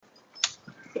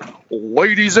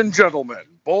Ladies and gentlemen,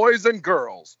 boys and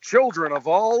girls, children of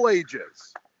all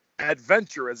ages,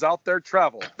 Adventure is Out There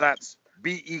Travel. That's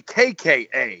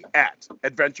BEKKA at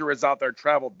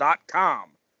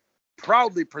adventureisouttheretravel.com.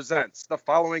 Proudly presents the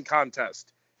following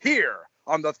contest here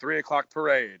on the 3 o'clock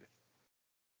parade.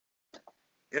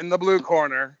 In the blue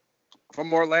corner,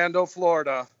 from Orlando,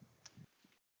 Florida,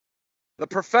 the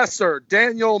Professor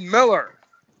Daniel Miller.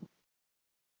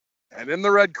 And in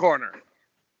the red corner,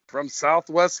 from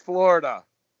Southwest Florida,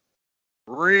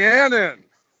 Rhiannon.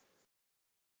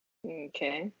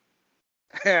 Okay.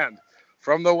 And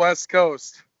from the West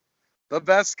Coast, the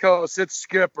best coast, it's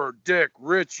Skipper Dick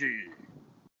Ritchie.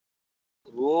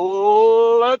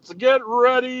 Let's get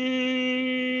ready.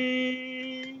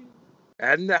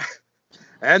 And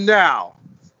now,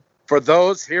 for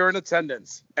those here in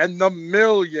attendance and the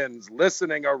millions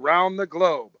listening around the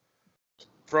globe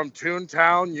from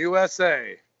Toontown,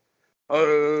 USA,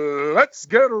 let's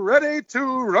get ready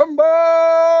to rumble!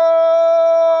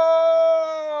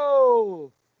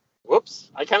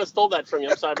 Whoops, I kind of stole that from you.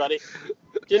 I'm sorry, buddy.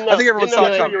 Didn't know, I think everyone didn't know saw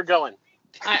it where coming. you were going.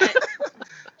 I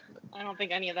don't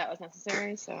think any of that was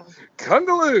necessary, so.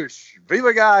 Kundaloosh,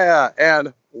 Viva Gaia,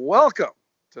 and welcome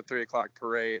to 3 o'clock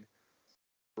parade.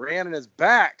 Rhiannon is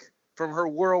back from her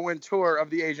whirlwind tour of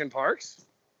the Asian parks.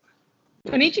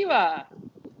 Konnichiwa.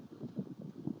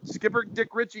 Skipper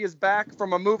Dick Ritchie is back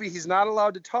from a movie he's not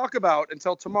allowed to talk about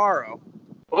until tomorrow.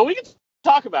 Well, we can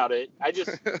talk about it. I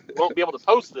just won't be able to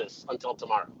post this until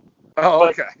tomorrow. Oh,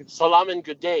 But okay. salam and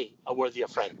good day, a worthy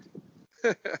friend.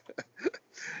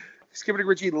 Skipper Dick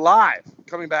Ritchie live,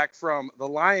 coming back from The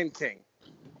Lion King.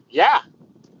 Yeah,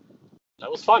 that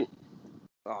was fun.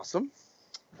 Awesome.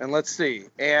 And let's see.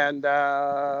 And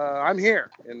I'm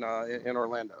here in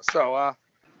Orlando. So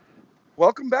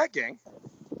welcome back, gang.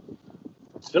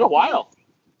 It's been a while.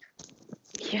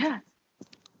 Yeah.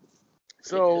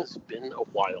 So It's been a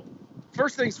while.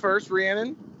 first things first,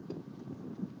 Rhiannon.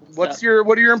 What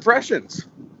are your impressions?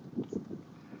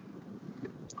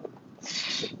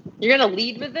 You're going to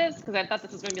lead with this? Because I thought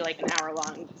this was going to be like an hour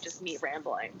long, just me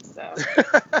rambling. So.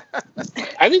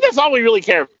 I think that's all we really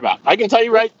care about. I can tell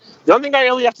you right. The only thing I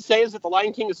really have to say is that The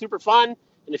Lion King is super fun.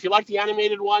 And if you like the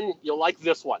animated one, you'll like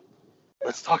this one.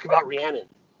 Let's talk about Rhiannon.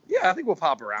 Yeah, I think we'll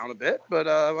pop around a bit, but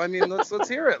I mean, let's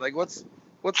hear it. Like, what's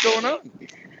going on?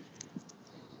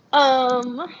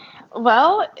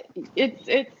 Well,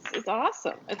 it's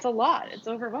awesome. It's a lot. It's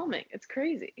overwhelming. It's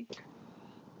crazy.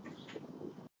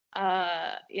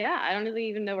 Yeah, I don't really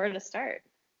even know where to start.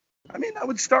 I mean, I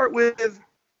would start with.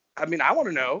 I mean, I want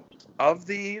to know of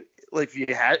the like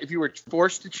if you were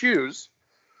forced to choose,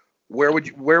 where would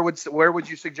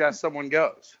you suggest someone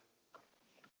goes?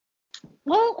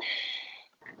 Well,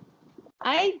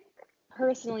 I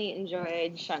personally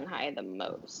enjoyed Shanghai the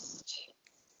most.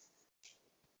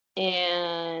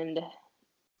 And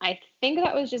I think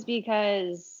that was just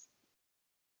because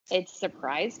it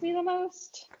surprised me the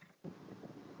most.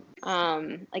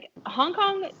 Like Hong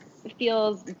Kong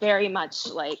feels very much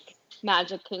like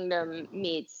Magic Kingdom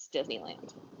meets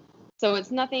Disneyland. So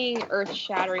it's nothing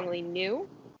earth-shatteringly new.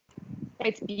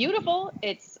 It's beautiful,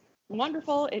 it's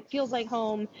wonderful, it feels like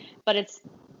home, but it's,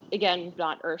 again,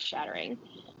 not earth-shattering.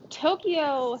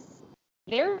 Tokyo,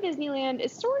 their Disneyland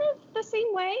is sort of the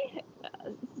same way.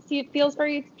 See, it feels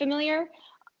very familiar.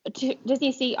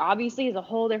 Disney Sea obviously is a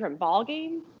whole different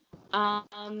ballgame. But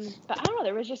I don't know,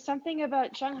 there was just something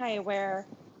about Shanghai where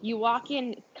you walk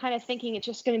in kind of thinking it's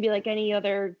just going to be like any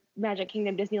other Magic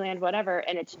Kingdom, Disneyland, whatever,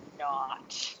 and it's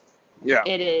not. Yeah.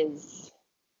 It is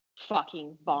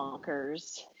fucking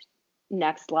bonkers,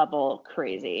 next level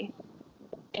crazy.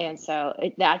 And so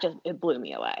it blew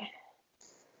me away.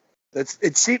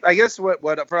 It seemed, I guess what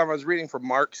from I was reading from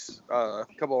Mark's a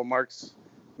couple of Mark's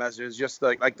messages, just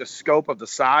like the scope of the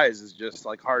size is just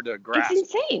like hard to grasp.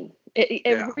 It's insane.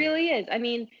 It really is. I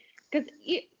mean, because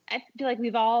I feel like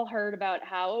we've all heard about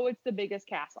how it's the biggest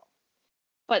castle,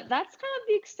 but that's kind of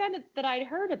the extent that I'd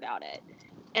heard about it,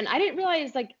 and I didn't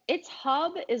realize like its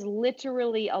hub is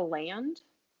literally a land,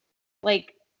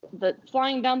 like the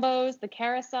flying Dumbos, the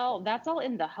carousel, that's all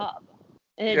in the hub.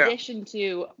 In addition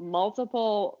to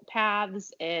multiple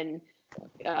paths and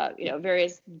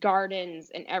various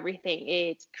gardens and everything,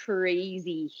 it's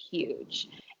crazy huge.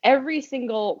 Every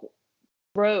single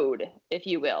road, if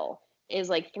you will, is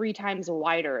like 3 times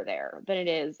wider there than it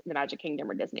is in the Magic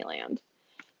Kingdom or Disneyland.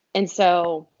 And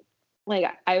so, like,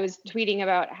 I was tweeting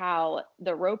about how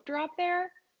the rope drop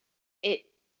there, it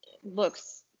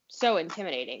looks so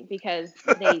intimidating because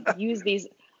they use these.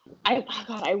 I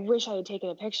wish I had taken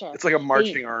a picture. It's like a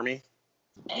marching army.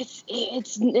 I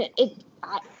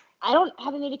don't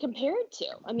have anything to compare it to.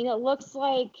 I mean, it looks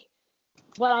like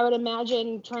what I would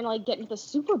imagine trying to like get into the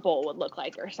Super Bowl would look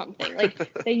like or something.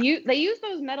 Like they use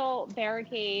those metal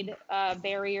barricade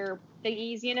barrier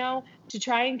thingies, you know, to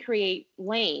try and create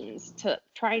lanes to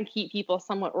try and keep people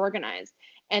somewhat organized.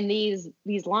 And these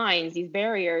lines, these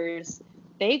barriers,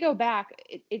 they go back.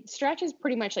 It stretches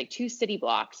pretty much like 2 city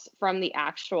blocks from the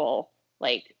actual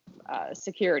like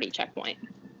security checkpoint.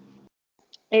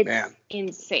 It's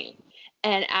insane.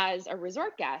 And as a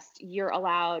resort guest, you're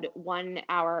allowed 1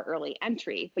 hour early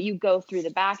entry, but you go through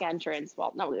the back entrance.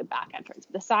 Well, not really the back entrance,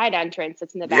 but the side entrance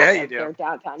that's in the back of their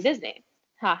downtown Disney.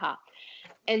 Haha.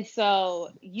 And so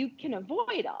you can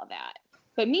avoid all that.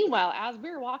 But meanwhile, as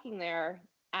we were walking there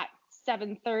at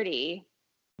 7:30,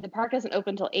 the park doesn't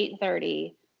open until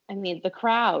 8:30. I mean, the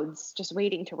crowds just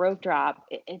waiting to rope drop.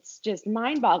 It's just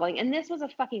mind-boggling. And this was a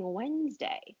fucking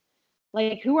Wednesday.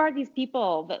 Like, who are these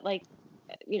people that like,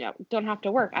 you know, don't have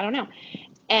to work? I don't know.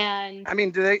 And I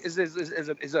mean, is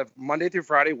a Monday through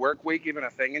Friday work week even a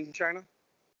thing in China?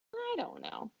 I don't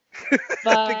know.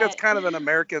 But I think that's kind of an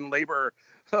American labor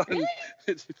really?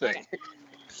 thing. Okay.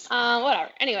 Whatever.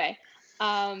 Anyway,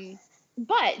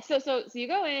 but so you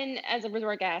go in as a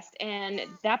resort guest, and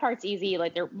that part's easy.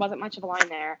 Like there wasn't much of a line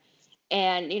there,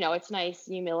 and you know it's nice.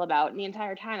 You mill about, and the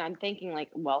entire time I'm thinking like,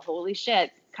 well, holy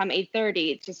shit, come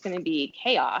 8:30, it's just going to be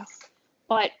chaos.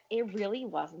 But it really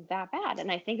wasn't that bad,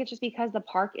 and I think it's just because the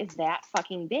park is that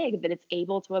fucking big that it's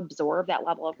able to absorb that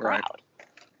level of crowd.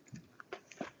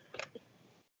 Right.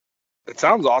 It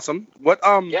sounds awesome. What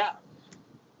Yeah.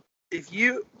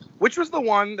 Which was the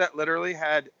one that literally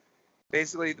had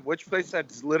basically, which place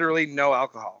had literally no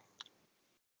alcohol?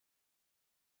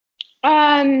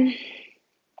 Like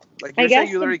you're saying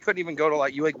you literally couldn't even go to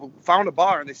like, you like found a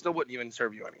bar and they still wouldn't even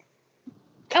serve you any.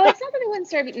 Oh, it's not that they wouldn't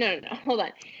serve you. No. Hold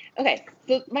on. Okay,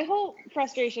 so my whole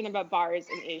frustration about bars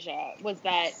in Asia was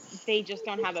that they just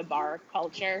don't have a bar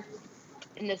culture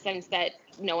in the sense that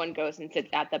no one goes and sits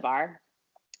at the bar.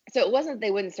 So it wasn't that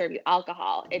they wouldn't serve you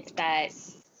alcohol. It's that,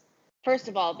 first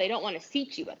of all, they don't want to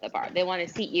seat you at the bar. They want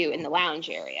to seat you in the lounge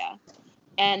area.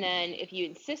 And then if you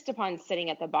insist upon sitting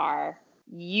at the bar,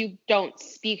 you don't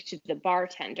speak to the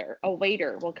bartender. A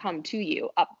waiter will come to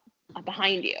you up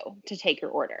behind you to take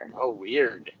your order. Oh,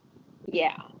 weird.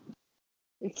 Yeah.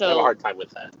 And so I have a hard time with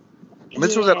that.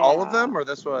 This was at all of them, or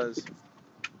this was?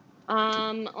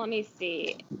 Let me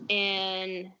see.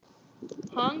 In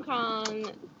Hong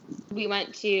Kong, we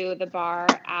went to the bar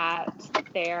at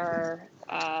their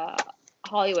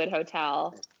Hollywood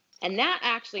hotel, and that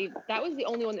was the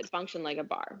only one that functioned like a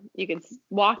bar. You could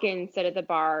walk in, sit at the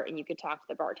bar, and you could talk to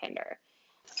the bartender.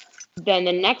 Then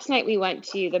the next night we went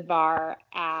to the bar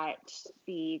at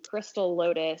the Crystal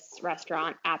Lotus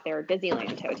restaurant at their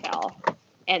Disneyland hotel.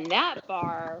 And that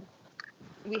bar,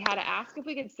 we had to ask if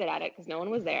we could sit at it because no one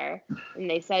was there. And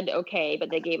they said okay, but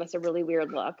they gave us a really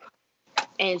weird look.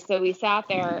 And so we sat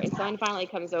there, and someone finally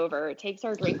comes over, takes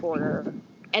our drink order,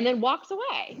 and then walks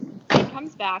away. And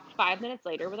comes back 5 minutes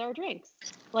later with our drinks.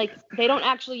 Like, they don't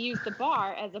actually use the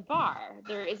bar as a bar.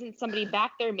 There isn't somebody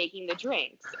back there making the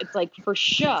drinks. It's like for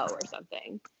show or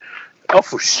something. Oh,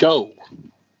 for show.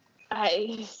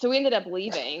 So we ended up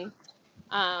leaving.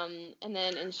 And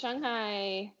then in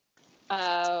Shanghai,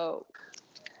 at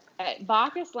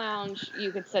Bacchus Lounge,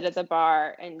 you could sit at the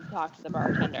bar and talk to the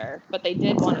bartender, but they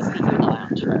did want to seat you in the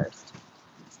lounge first.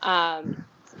 Some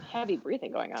heavy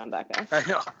breathing going on back there. I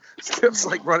know. It's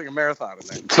like running a marathon in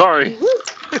there. Sorry.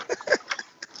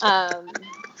 And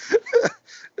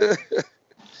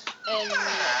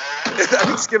I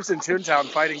think Skip's in Toontown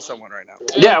fighting someone right now.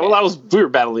 Yeah, well, we were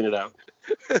battling it out.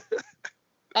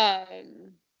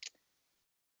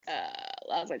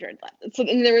 That was my train of thought. So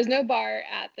there was no bar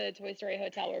at the Toy Story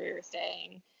Hotel where we were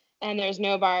staying, and there's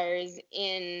no bars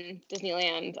in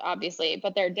Disneyland, obviously,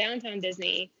 but they're downtown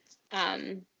Disney.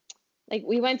 Like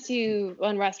we went to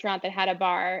one restaurant that had a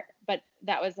bar, but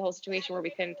that was the whole situation where we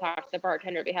couldn't talk to the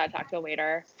bartender. We had to talk to a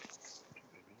waiter,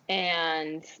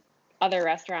 and other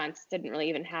restaurants didn't really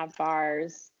even have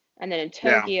bars. And then in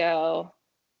Tokyo,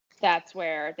 that's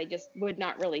where they just would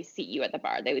not really seat you at the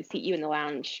bar. They would seat you in the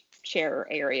lounge chair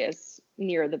areas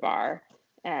near the bar,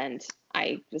 and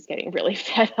I was getting really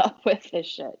fed up with this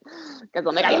shit because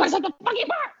I'm like, I want to the fucking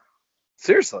bar.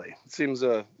 Seriously, it seems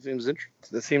interesting.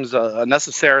 This seems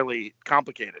unnecessarily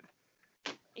complicated.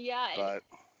 Yeah, but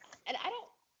and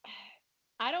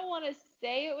I don't want to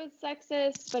say it was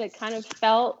sexist, but it kind of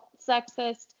felt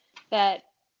sexist that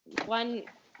one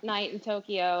night in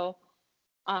Tokyo,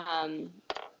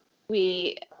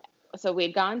 we'd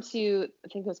gone to, I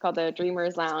think it was called the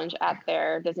Dreamers Lounge at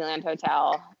their Disneyland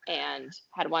hotel, and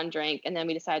had one drink, and then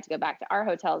we decided to go back to our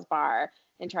hotel's bar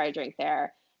and try a drink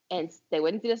there. And they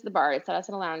wouldn't see us at the bar. They set us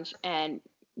in a lounge, and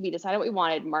we decided what we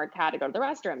wanted. Mark had to go to the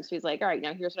restroom. So he's like, all right,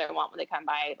 here's what I want when they come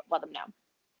by, let them know.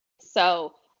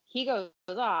 So he goes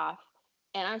off,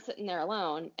 and I'm sitting there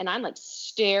alone, and I'm like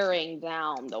staring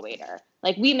down the waiter.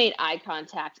 Like, we made eye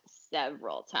contact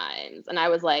several times, and I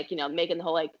was like, making the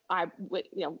whole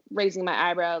raising my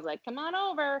eyebrows, like, come on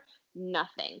over.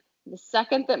 Nothing. The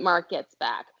second that Mark gets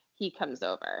back, he comes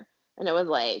over, and it was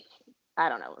like, I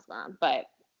don't know what's going on, but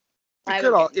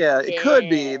it could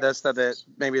be this that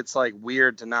maybe it's like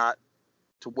weird to not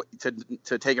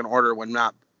to take an order when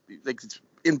not, like, it's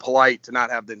impolite to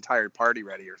not have the entire party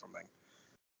ready or something.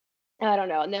 I don't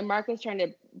know. And then Mark was trying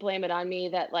to blame it on me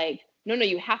that, like, no,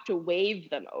 you have to wave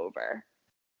them over.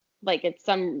 Like, it's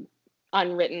some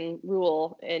unwritten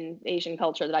rule in Asian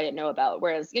culture that I didn't know about.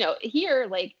 Whereas, here,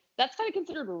 like, that's kind of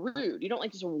considered rude. You don't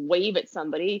like just wave at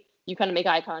somebody. You kind of make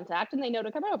eye contact and they know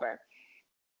to come over.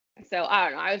 So I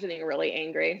don't know. I was getting really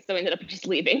angry. So I ended up just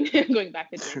leaving and going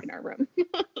back to drink in our room.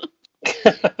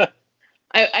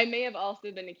 I may have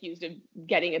also been accused of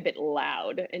getting a bit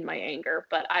loud in my anger,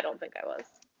 but I don't think I was.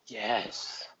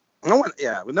 Yes. No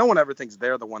one ever thinks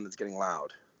they're the one that's getting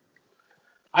loud.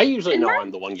 I usually know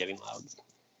I'm the one getting loud.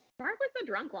 Mark was the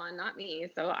drunk one, not me,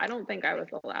 so I don't think I was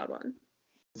the loud one.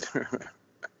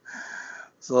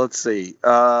 So let's see.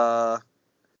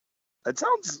 It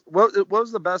sounds. What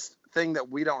was the best thing that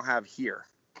we don't have here?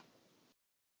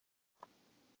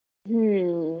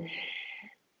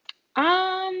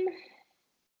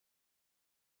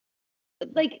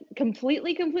 Like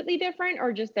completely different,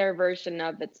 or just their version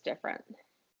of it's different?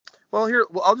 Well,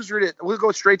 I'll just read it. We'll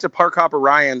go straight to Park Hopper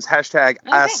Ryan's hashtag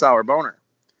Ask Sour Boner,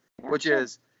 which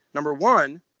is number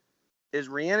 1. Is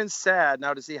Rhiannon sad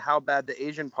now to see how bad the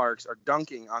Asian parks are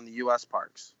dunking on the U.S.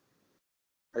 parks?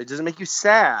 Does it make you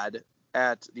sad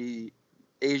at the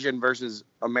Asian versus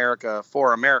America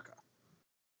for America?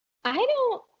 I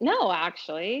don't know,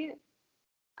 actually.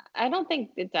 I don't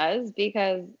think it does,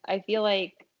 because I feel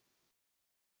like,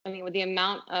 with the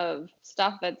amount of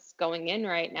stuff that's going in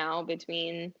right now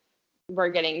between We're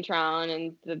Getting Tron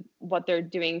and what they're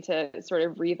doing to sort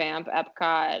of revamp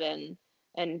Epcot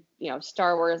and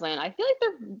Star Wars Land, I feel like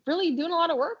they're really doing a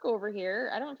lot of work over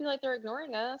here. I don't feel like they're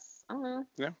ignoring us. I don't know.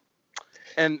 Yeah.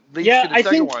 And to the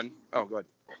second one. Oh, go ahead.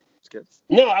 Skip.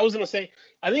 No, I was going to say,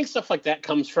 I think stuff like that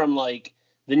comes from, like,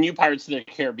 the new Pirates of the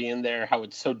Caribbean there, how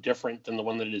it's so different than the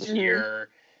one that it is here.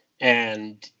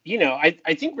 And, I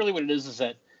think really what it is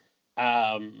that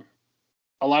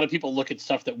a lot of people look at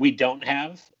stuff that we don't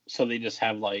have, so they just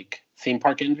have, like, theme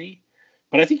park envy.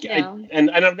 But I think,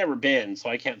 and I've never been, so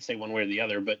I can't say one way or the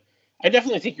other, but I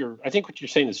definitely think I think what you're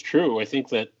saying is true. I think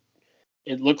that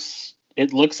it looks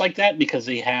like that because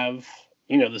they have,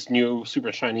 this new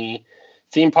super shiny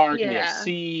theme park, and they have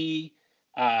sea,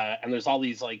 and there's all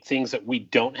these, like, things that we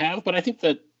don't have. But I think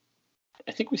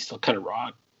we still kind of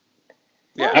rock.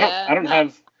 Yeah, I don't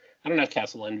have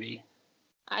castle envy.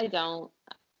 I don't.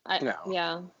 No.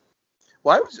 Yeah.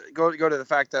 Well, I was go to the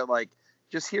fact that, like,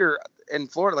 just here in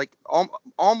Florida, like,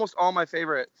 almost all my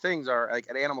favorite things are, like,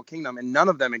 at Animal Kingdom, and none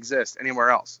of them exist anywhere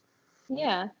else.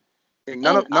 Yeah. Like,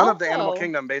 none of the Animal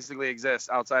Kingdom basically exists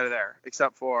outside of there,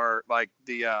 except for, like,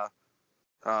 it's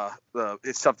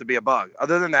tough to be a bug.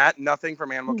 Other than that, nothing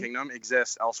from Animal Kingdom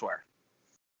exists elsewhere.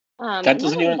 That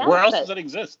doesn't even. Where else does it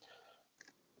exist?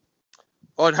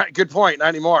 Oh, good point. Not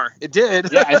anymore. It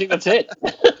did. Yeah, I think that's it.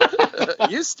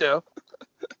 Used to.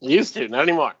 Not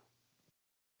anymore.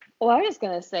 Well, I was just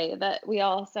going to say that we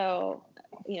also,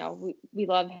 we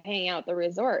love hanging out at the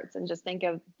resorts, and just think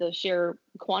of the sheer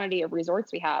quantity of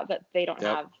resorts we have that they don't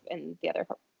have in the other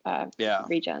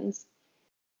regions.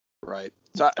 Right.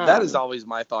 So that is always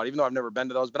my thought, even though I've never been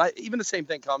to those. But even the same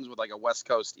thing comes with, like, a West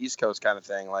Coast, East Coast kind of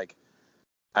thing. Like,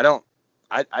 I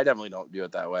definitely don't view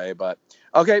it that way. But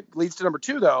okay, leads to number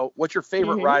 2 though. What's your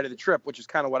favorite ride of the trip? Which is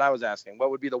kind of what I was asking.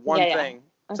 What would be the one thing?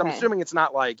 Okay. So I'm assuming it's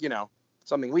not like,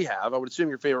 something we have. I would assume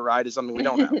your favorite ride is something we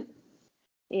don't have.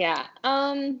 Yeah.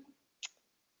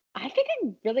 I think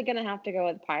I'm really gonna have to go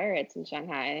with Pirates in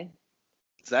Shanghai.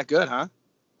 Is that good, huh?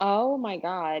 Oh my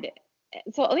God.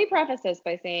 So let me preface this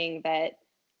by saying that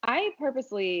I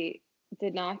purposely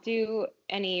did not do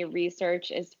any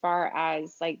research as far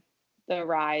as, like, the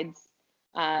rides.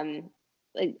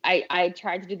 Like, I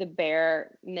tried to do the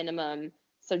bare minimum.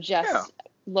 So just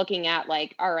looking at,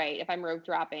 like, all right, if I'm rope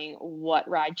dropping, what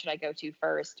ride should I go to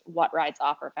first? What rides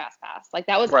offer fast pass? Like,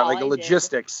 that was all like a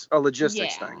logistics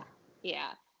thing. Yeah.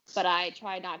 But I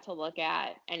tried not to look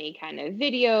at any kind of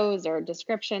videos or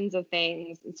descriptions of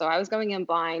things. And so I was going in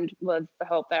blind with the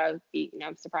hope that I would be,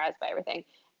 surprised by everything.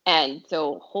 And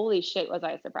so, holy shit, was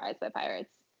I surprised by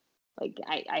Pirates. Like,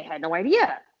 I had no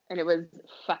idea. and it was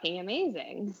fucking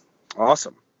amazing.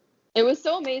 Awesome. It was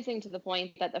so amazing to the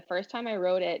point that the first time I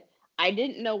rode it, I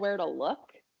didn't know where to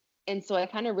look. And so I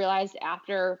kind of realized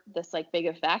after this like big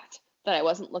effect that I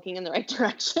wasn't looking in the right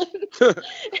direction.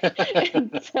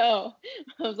 And so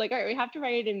I was like, all right, we have to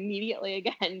ride it immediately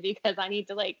again because I need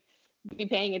to like be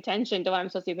paying attention to what I'm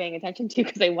supposed to be paying attention to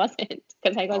because I wasn't.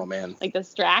 Because I was like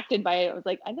distracted by it. I was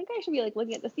like, I think I should be like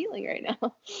looking at the ceiling right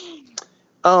now.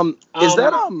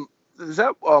 Is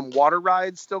that water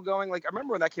ride still going? Like I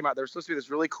remember when that came out, there was supposed to be this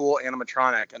really cool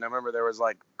animatronic, and I remember there was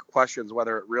like questions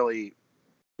whether it really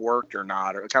worked or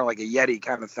not, or kind of like a Yeti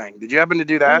kind of thing. Did you happen to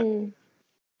do that?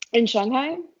 In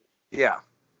Shanghai? Yeah.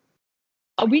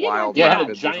 Oh, we didn't. Yeah, it had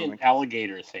a giant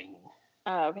alligator thing.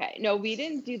 Oh, okay. No, we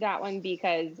didn't do that one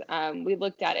because we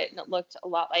looked at it and it looked a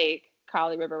lot like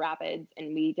Crowley River Rapids,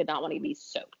 and we did not want to be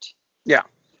soaked. Yeah,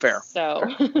 fair. So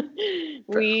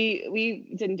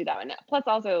we didn't do that one. Plus,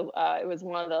 also, it was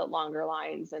one of the longer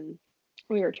lines, and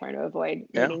we were trying to avoid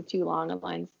waiting too long on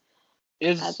lines,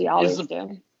 as we always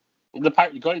do. Going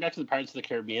back to the Pirates of the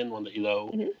Caribbean one that you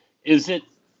know, is it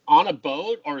on a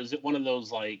boat or is it one of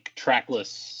those like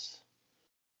trackless?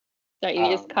 That you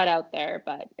just cut out there,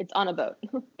 but it's on a boat.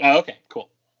 Oh, okay, cool.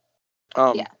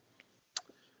 Yeah.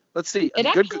 Let's see. It go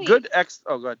ahead. I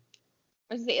was gonna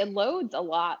say, it loads a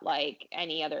lot like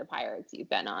any other Pirates you've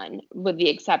been on, with the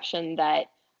exception that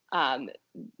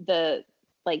the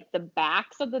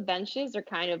backs of the benches are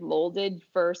kind of molded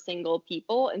for single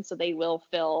people, and so they will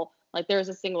fill. Like there's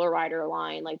a single rider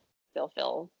line, like they'll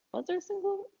fill. Was there a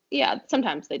single? Yeah,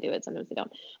 sometimes they do it, sometimes they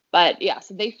don't. But yeah,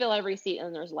 so they fill every seat, and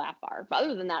then there's a lap bar. But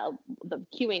other than that, the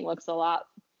queuing looks a lot.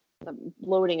 The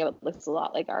loading of it looks a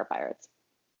lot like our Pirates.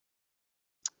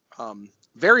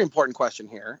 Very important question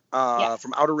here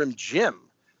from Outer Rim Jim.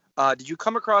 Did you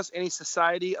come across any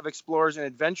Society of Explorers and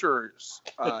Adventurers,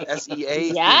 SEA,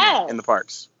 in the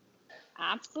parks?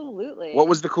 Absolutely. What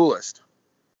was the coolest?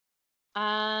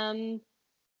 I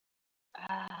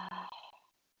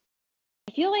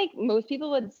feel like most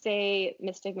people would say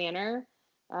Mystic Manor,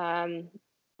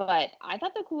 but I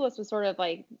thought the coolest was sort of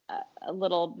like a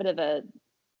little bit of a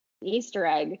Easter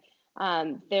egg.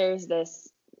 There's this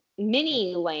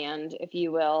mini land, if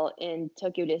you will, in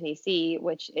Tokyo Disney Sea,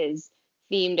 which is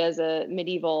themed as a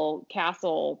medieval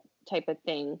castle type of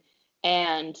thing.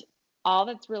 And all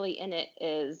that's really in it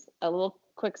is a little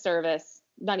quick service,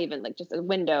 not even like just a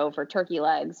window for turkey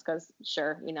legs, because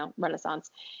sure,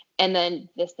 Renaissance. And then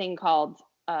this thing called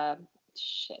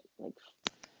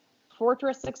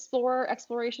Fortress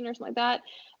Exploration or something like that.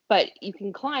 But you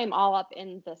can climb all up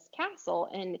in this castle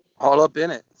and all up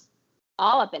in it.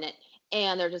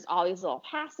 And there's just all these little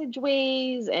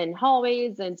passageways and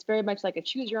hallways, and it's very much like a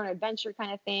choose your own adventure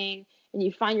kind of thing. And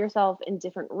you find yourself in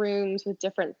different rooms with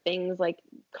different things like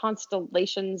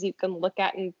constellations you can look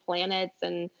at and planets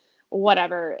and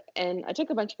whatever. And I took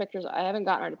a bunch of pictures. I haven't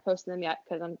gotten around to posting them yet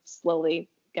because I'm slowly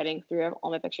getting through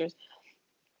all my pictures.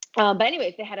 But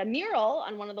anyways, they had a mural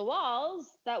on one of the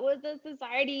walls that was the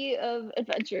Society of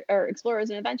Explorers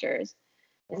and Adventurers.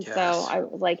 And so I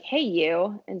was like, hey,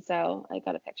 you. And so I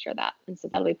got a picture of that. And so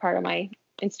that'll be part of my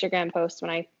Instagram post when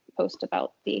I post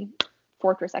about the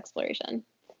Fortress exploration.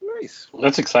 Nice.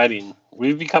 That's exciting.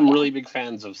 We've become really big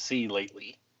fans of Sea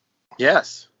lately.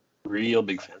 Yes. Real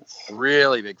big fans.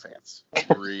 Really big fans.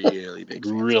 Really big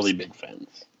fans. Really big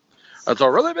fans. That's a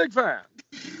really big fan.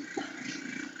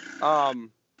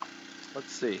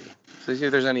 Let's see. So see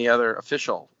if there's any other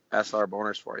official SR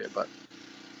boners for you, but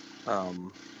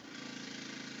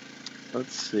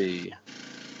let's see.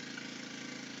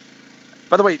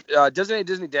 By the way,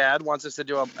 Disney Dad wants us to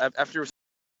do after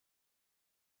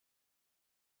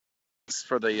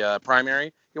for the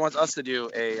primary. He wants us to do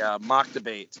a mock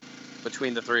debate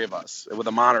between the three of us with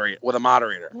a moderator.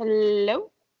 Hello.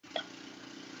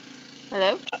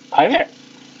 Hi there.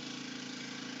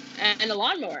 And a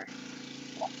lawnmower.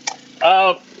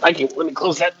 Let me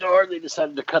close that door. They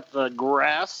decided to cut the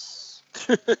grass.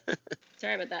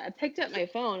 Sorry about that. I picked up my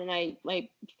phone and my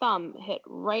thumb hit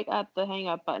right at the hang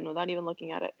up button without even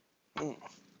looking at it. But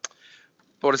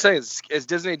what I'm saying is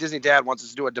Disney Dad wants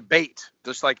us to do a debate,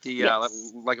 just like the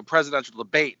like a presidential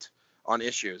debate on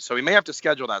issues. So we may have to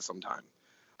schedule that sometime.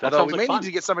 Although we may need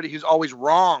to get somebody who's always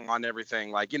wrong on everything,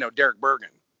 like Derek Bergen.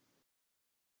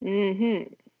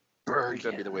 Mm-hmm. Bergen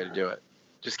would be the way to do it.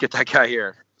 Just get that guy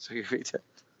here. So you read it.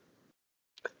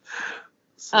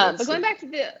 But going back to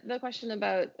the question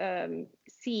about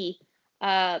C,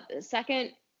 second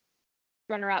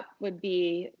runner-up would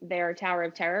be their Tower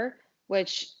of Terror,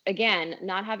 which, again,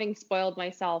 not having spoiled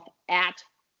myself at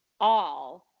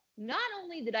all, not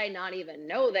only did I not even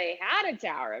know they had a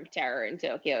Tower of Terror in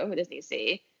Tokyo Disney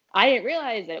Sea, I didn't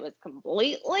realize that it was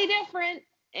completely different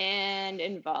and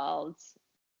involved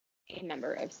a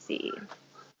member of C.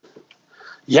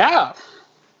 Yeah.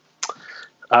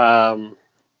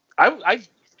 I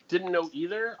didn't know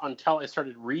either until I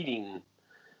started reading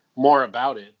more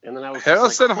about it, and then I was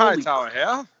Harrison like, Hightower,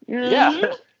 yeah? Yeah.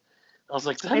 Mm-hmm. I was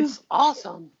like, that is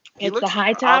awesome. It's the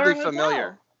Hightower Hotel.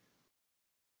 Familiar.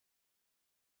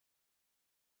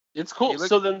 It's cool.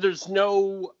 So then there's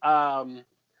no,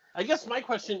 I guess my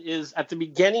question is, at the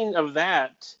beginning of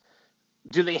that,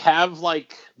 do they have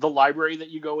like the library that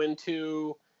you go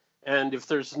into? And if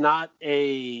there's not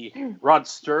a Rod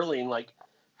Sterling, like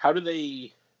how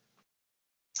does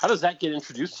that get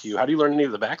introduced to you? How do you learn any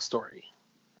of the backstory?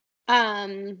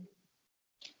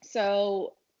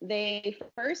 So they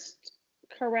first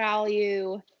corral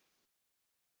you.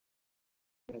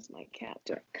 Where's my cat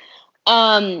doing?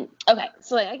 Okay,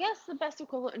 so like, I guess the best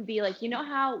equivalent would be like, you know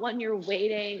how when you're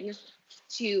waiting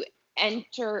to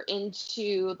enter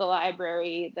into the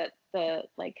library that the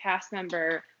like cast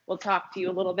member will talk to you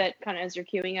a little bit kind of as you're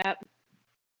queuing up?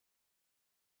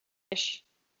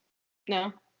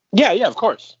 No? Yeah, of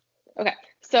course. Okay,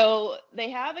 so they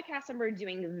have a cast member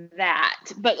doing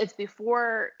that, but it's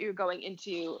before you're going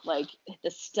into like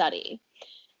the study.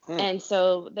 And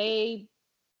so they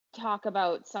talk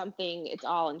about something, it's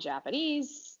all in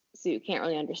Japanese, so you can't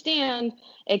really understand,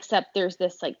 except there's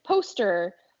this like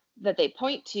poster that they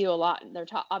point to a lot, and they're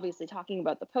obviously talking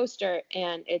about the poster,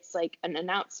 and it's like an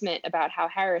announcement about how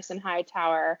Harrison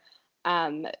Hightower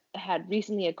had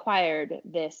recently acquired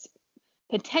this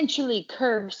potentially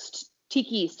cursed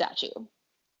tiki statue.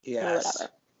 Yes. Or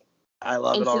whatever. I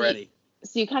love it already.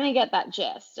 So you kind of get that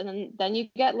gist, and then you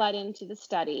get led into the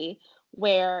study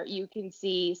where you can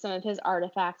see some of his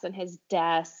artifacts on his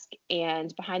desk,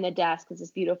 and behind the desk is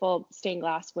this beautiful stained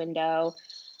glass window,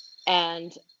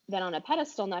 and then on a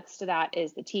pedestal next to that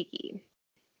is the tiki.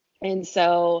 And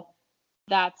so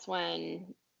that's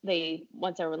when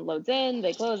once everyone loads in,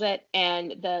 they close it,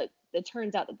 and it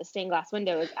turns out that the stained glass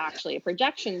window is actually a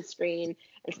projection screen,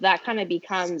 and so that kind of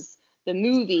becomes the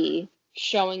movie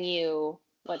showing you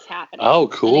what's happening. Oh,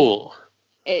 cool.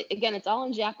 Again, it's all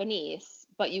in Japanese,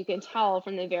 but you can tell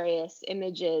from the various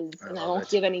images, and I won't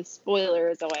give any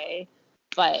spoilers away,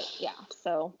 but yeah,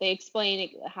 so they explain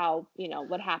how,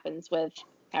 what happens with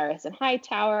Harrison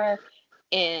Hightower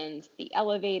and the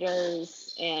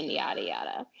elevators and yada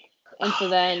yada. And so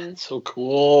then so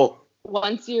cool.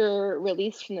 Once you're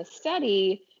released from the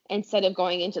study, instead of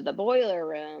going into the boiler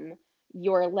room,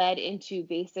 you're led into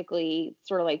basically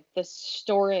sort of like the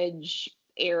storage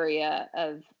area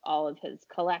of all of his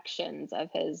collections of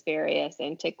his various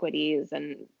antiquities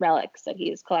and relics that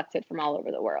he's collected from all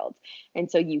over the world.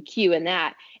 And so you queue in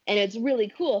that, and it's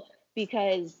really cool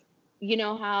because you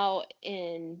know how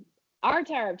in our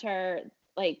Tower of Terror,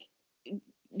 like,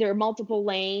 there are multiple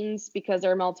lanes because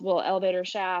there are multiple elevator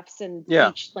shafts, and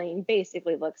each lane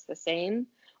basically looks the same.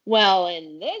 Well,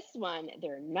 in this one,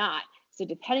 they're not. So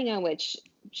depending on which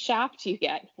shaft you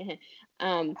get,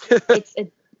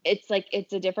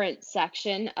 it's a different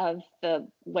section of the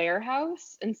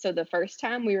warehouse. And so the first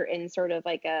time we were in sort of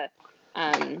like a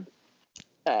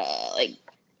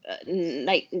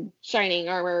knight shining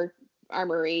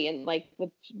armory and like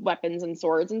with weapons and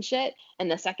swords and shit.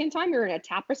 And the second time we were in a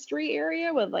tapestry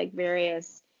area with like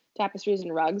various tapestries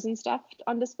and rugs and stuff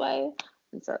on display.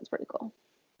 And so it's pretty cool.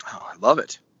 Oh, I love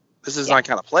it. This is my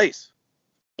kind of place.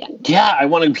 Yeah, I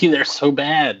want to be there so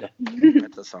bad.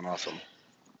 That does sound awesome.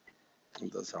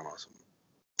 Let's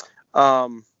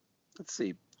see.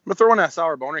 I'm gonna throw in a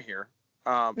sour boner here.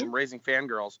 From Raising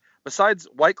Fangirls. Besides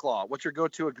White Claw, what's your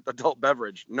go-to adult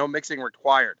beverage? No mixing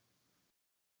required.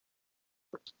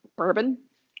 Bourbon.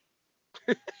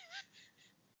 I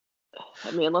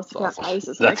mean, unless you got ice.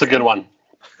 That's a good one.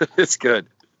 It's good.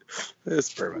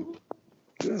 It's bourbon.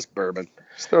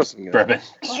 Just throw some bourbon.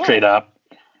 Straight up.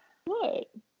 What?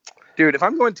 Dude, if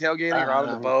I'm going tailgating or out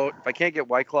on the boat, if I can't get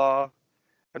White Claw,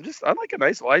 I like a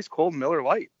nice ice cold Miller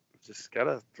Lite. Just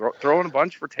gotta throw in a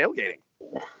bunch for tailgating.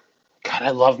 God,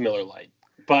 I love Miller Lite.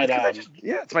 But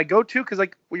it's my go-to because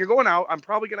like when you're going out, I'm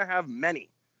probably gonna have many.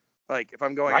 Like if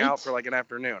I'm going out for like an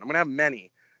afternoon, I'm gonna have many.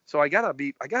 So I gotta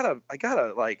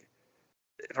like,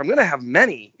 if I'm gonna have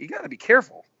many, you gotta be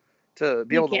careful to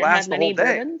be able to last the whole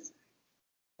day.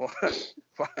 Well,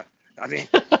 I mean,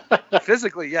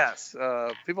 physically, yes.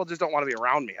 People just don't want to be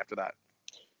around me after that.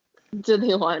 Do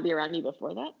they want to be around you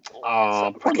before that?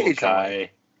 Oh, poor little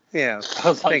guy. Yeah. I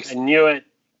was like, I knew it.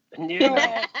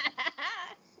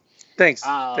 Thanks.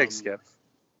 Thanks, Skip.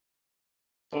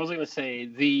 I was going to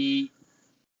say,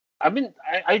 I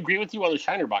agree with you on the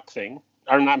Shiner Box thing.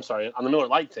 I'm sorry, on the Miller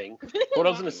Lite thing. What I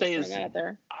was going to say is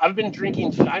I've been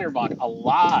drinking Steiner Bock a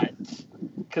lot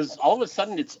because all of a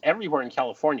sudden it's everywhere in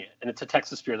California, and it's a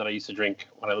Texas beer that I used to drink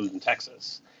when I lived in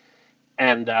Texas.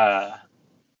 And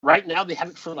right now they have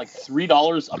it for like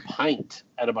 $3 a pint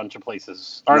at a bunch of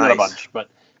places, or not a bunch, but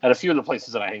at a few of the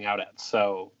places that I hang out at.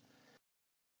 So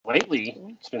lately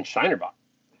it's been Steiner Bock,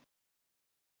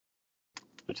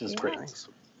 which is great.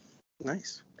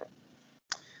 Nice.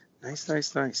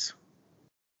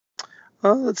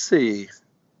 Let's see.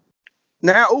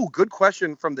 Now, good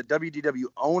question from the WDW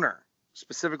owner,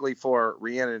 specifically for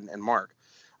Rhiannon and Mark.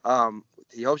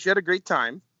 He hopes you had a great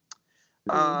time.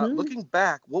 Looking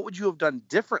back, what would you have done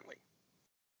differently?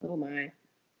 Oh my.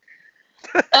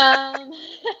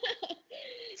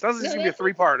 Sounds like it's gonna be a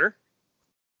three-parter.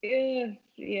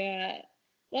 Yeah.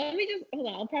 Let me just hold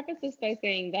on. I'll preface this by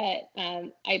saying that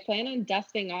I plan on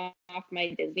dusting off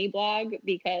my Disney blog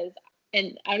because,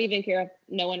 and I don't even care if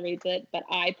no one reads it, but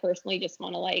I personally just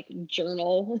want to like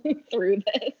journal through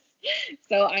this.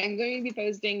 So I'm going to be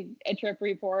posting a trip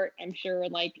report, I'm sure,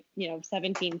 in like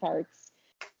 17 parts,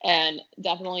 and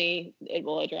definitely it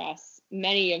will address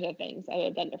many of the things I would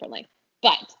have done differently.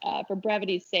 But for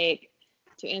brevity's sake,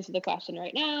 to answer the question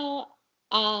right now,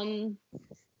 I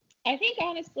think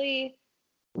honestly.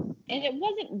 And it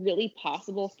wasn't really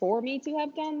possible for me to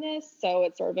have done this, so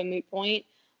it's sort of a moot point,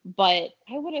 but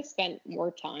I would have spent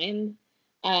more time,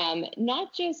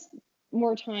 not just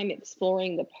more time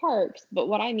exploring the parks, but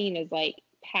what I mean is like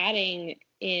padding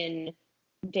in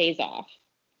days off,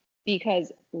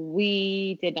 because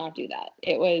we did not do that.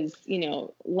 It was,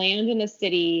 land in a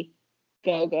city,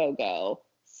 go, go, go,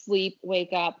 sleep,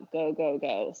 wake up, go, go,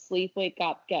 go, sleep, wake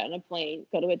up, get on a plane,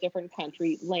 go to a different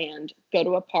country, land, go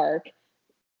to a park,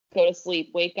 go to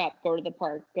sleep, wake up, go to the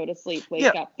park, go to sleep,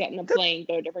 wake up, get in a plane,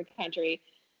 go to a different country.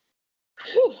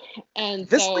 Whew. And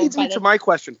this leads me to my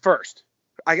question first.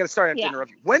 I got to start to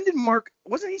interrupt you. When did Mark,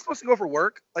 wasn't he supposed to go for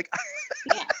work? Like,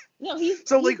 yeah. No, he's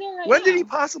so he's like, there right when now. did he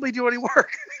possibly do any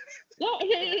work? No.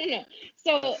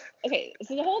 So, okay.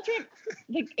 So the whole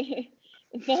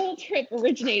trip,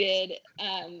 originated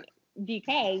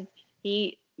because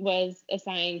he was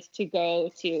assigned to go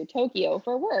to Tokyo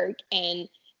for work, and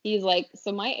he's like,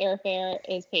 so my airfare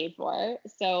is paid for,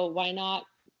 so why not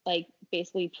like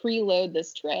basically preload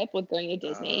this trip with going to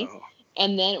Disney?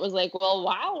 And then it was like, well,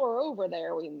 while we're over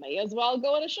there, we may as well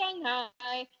go to Shanghai.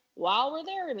 While we're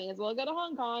there, we may as well go to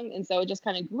Hong Kong. And so it just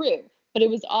kind of grew. But it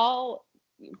was all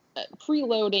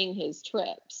preloading his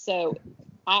trip. So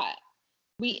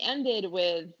we ended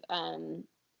with,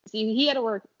 he had to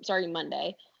work starting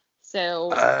Monday.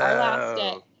 So our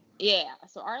last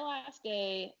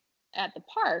day at the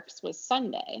parks was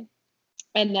Sunday.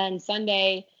 And then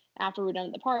Sunday, after we were done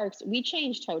at the parks, we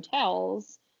changed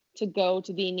hotels to go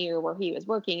to be near where he was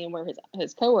working and where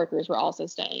his coworkers were also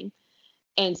staying.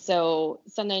 And so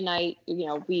Sunday night,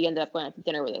 we ended up going out to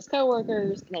dinner with his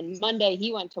coworkers. And then Monday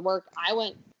he went to work. I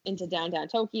went into downtown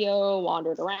Tokyo,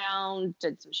 wandered around,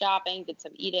 did some shopping, did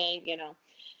some eating,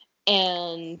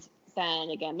 And then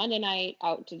again, Monday night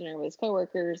out to dinner with his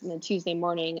coworkers. And then Tuesday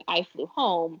morning I flew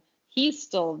home. He's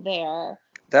still there.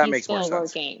 That makes more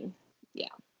sense. Working. Yeah.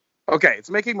 Okay, it's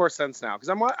making more sense now because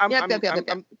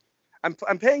I'm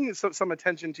paying some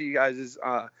attention to you guys'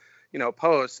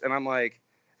 posts, and I'm like,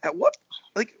 at what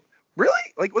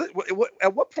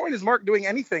point is Mark doing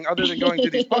anything other than going to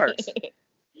these parks?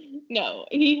 No,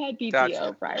 he had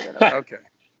PTO prior to that. Okay,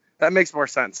 that makes more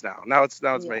sense now. Now it's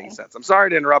making sense. I'm sorry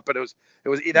to interrupt, but it was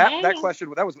that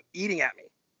question that was eating at me.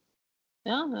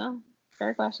 No,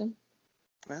 fair question.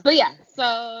 But yeah,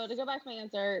 so to go back to my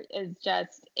answer is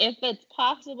just, if it's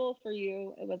possible for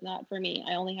you, it was not for me.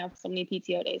 I only have so many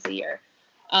PTO days a year.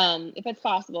 If it's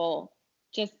possible,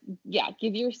 just,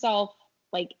 give yourself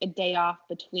like a day off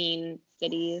between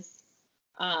cities.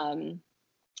 And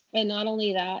not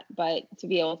only that, but to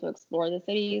be able to explore the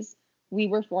cities. We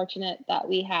were fortunate that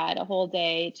we had a whole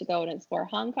day to go and explore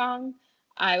Hong Kong.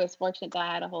 I was fortunate that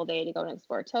I had a whole day to go and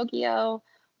explore Tokyo.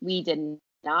 We did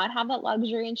not have that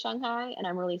luxury in Shanghai, and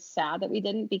I'm really sad that we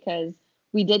didn't, because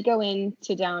we did go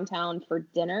into downtown for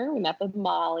dinner. We met with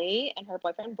Molly and her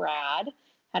boyfriend Brad,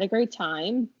 had a great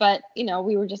time, but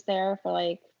we were just there for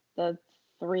like the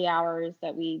 3 hours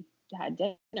that we had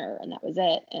dinner, and that was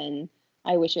it. And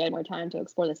I wish we had more time to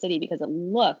explore the city because it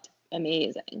looked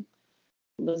amazing.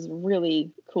 It was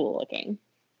really cool looking.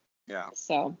 Yeah.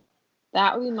 So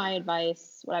that would be my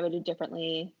advice, what I would do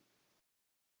differently.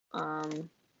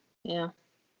 Yeah.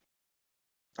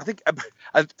 I think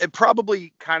it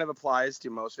probably kind of applies to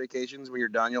most vacations. When you're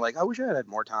done, you're like, I wish I had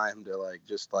more time to like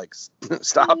just like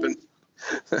stop and.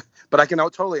 But I can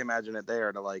totally imagine it there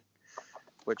to like,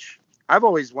 which I've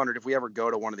always wondered if we ever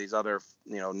go to one of these other,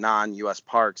 non-U.S.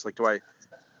 parks, like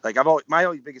my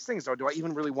only biggest thing is, do I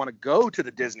even really want to go to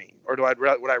the Disney, or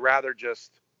would I rather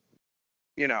just,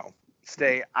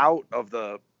 stay out of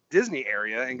the Disney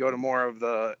area and go to more of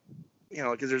the,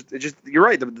 because you're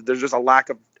right, there's just a lack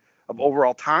of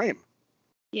overall time.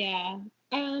 Yeah.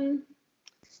 I don't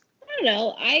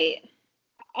know. I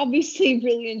obviously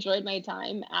really enjoyed my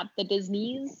time at the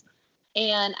Disneys,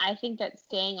 and I think that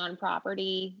staying on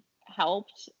property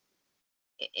helped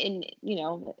in,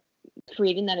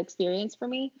 creating that experience for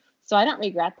me. So I don't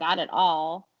regret that at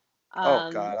all. Oh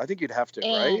God, I think you'd have to,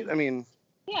 right? I mean,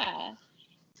 yeah.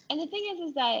 And the thing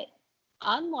is that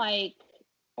unlike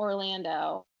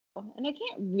Orlando, and I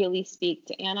can't really speak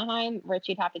to Anaheim, Rich,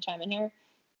 you'd have to chime in here.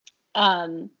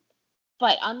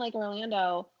 But unlike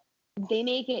Orlando, they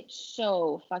make it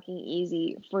so fucking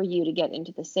easy for you to get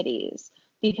into the cities,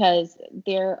 because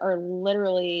there are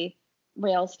literally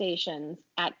rail stations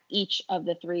at each of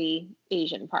the 3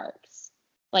 Asian parks,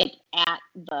 like at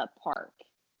the park.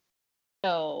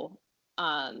 So,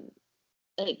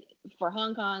 like for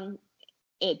Hong Kong,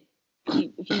 if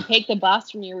you take the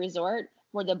bus from your resort,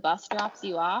 where the bus drops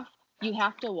you off, you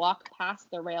have to walk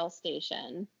past the rail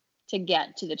station to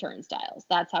get to the turnstiles.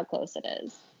 That's how close it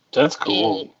is. That's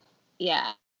cool.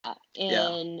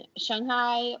 In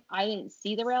Shanghai, I didn't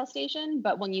see the rail station,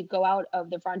 but when you go out of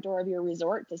the front door of your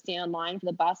resort to stand in line for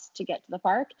the bus to get to the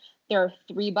park, there are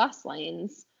 3 bus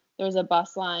lanes. There's a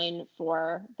bus line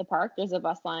for the park. There's a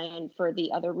bus line for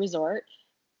the other resort,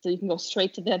 so you can go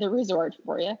straight to the other resort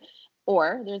for you.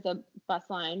 Or there's a bus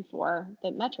line for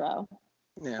the metro.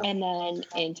 Yeah. And then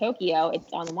in Tokyo,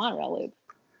 it's on the monorail loop.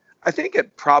 I think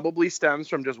it probably stems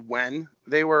from just when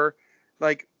they were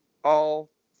like all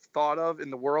thought of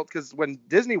in the world, because when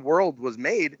Disney World was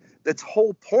made, its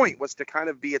whole point was to kind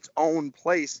of be its own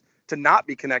place, to not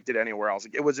be connected anywhere else.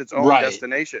 It was its own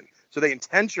destination. So they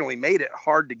intentionally made it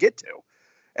hard to get to.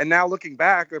 And now looking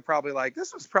back, they're probably like,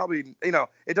 this was probably,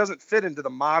 it doesn't fit into the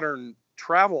modern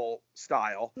travel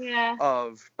style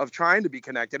of trying to be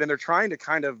connected. And they're trying to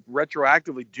kind of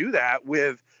retroactively do that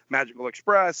with Magical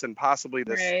Express and possibly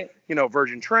this,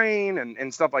 Virgin Train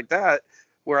and stuff like that,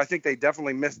 where I think they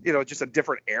definitely missed, just a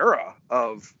different era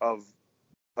of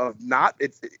not,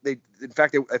 in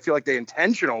fact, I feel like they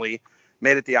intentionally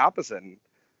made it the opposite.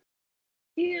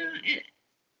 Yeah.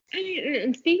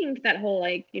 And speaking to that whole,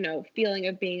 feeling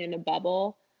of being in a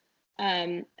bubble,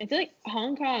 I feel like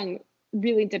Hong Kong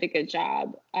really did a good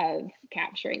job of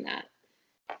capturing that.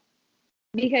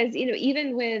 Because,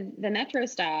 even with the metro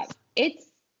stop, I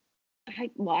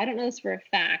don't know this for a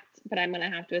fact, but I'm going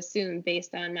to have to assume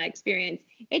based on my experience,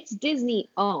 it's Disney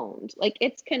owned. Like,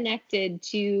 it's connected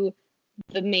to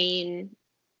the main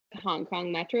Hong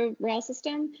Kong metro rail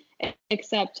system,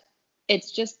 except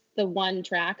it's just the one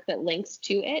track that links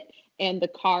to it. And the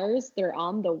cars, they're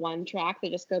on the one track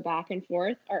that just go back and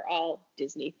forth, are all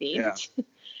Disney themed. Yeah.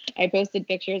 I posted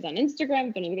pictures on Instagram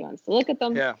if anybody wants to look at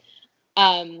them. Yeah.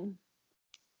 And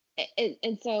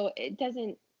so it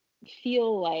doesn't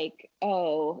feel like,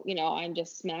 I'm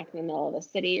just smack in the middle of the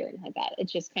city or anything like that.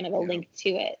 It's just kind of a link to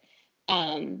it.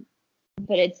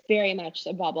 But it's very much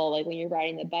a bubble. Like when you're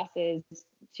riding the buses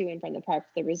to and from the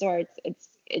parks, the resorts,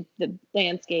 the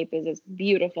landscape is this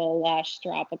beautiful, lush,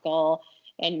 tropical,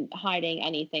 and hiding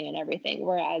anything and everything.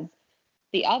 Whereas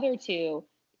the other 2,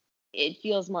 it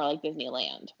feels more like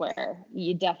Disneyland, where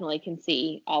you definitely can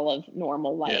see all of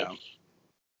normal life. Yeah.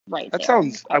 Right. That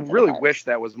sounds, I really wish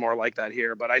that was more like that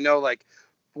here, but I know like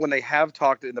when they have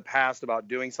talked in the past about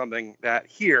doing something that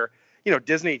here,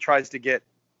 Disney tries to get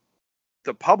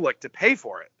the public to pay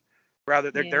for it.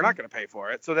 Rather, they're not going to pay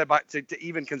for it. So that to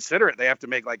even consider it, they have to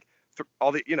make like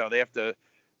all the, they have to,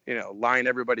 line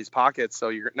everybody's pockets. So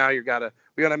we got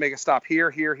to make a stop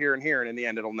here, here, here, and here. And in the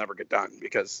end, it'll never get done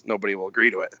because nobody will agree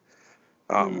to it.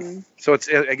 So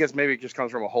I guess maybe it just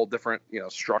comes from a whole different,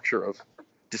 structure of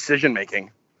decision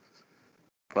making.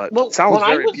 But it sounds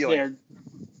very appealing.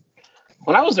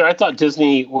 When I was there, I thought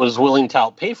Disney was willing to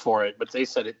help pay for it, but they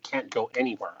said it can't go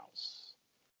anywhere else.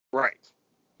 Right.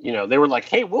 They were like,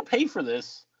 hey, we'll pay for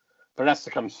this, but it has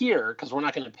to come here because we're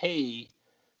not going to pay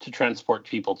to transport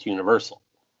people to Universal.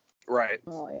 Right.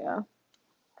 Oh, yeah.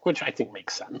 Which I think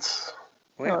makes sense.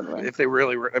 Well, yeah, if they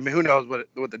really were, who knows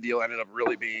what the deal ended up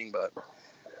really being, but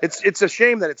it's a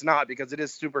shame that it's not, because it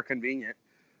is super convenient.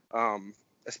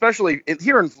 Especially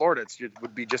here in Florida,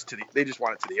 they just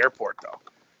want it to the airport though,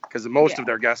 because most of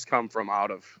their guests come from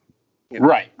out of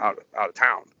town.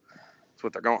 That's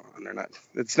what they're going on.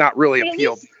 It's not really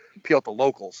appeal to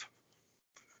locals.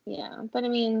 Yeah, but I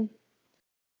mean,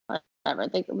 whatever.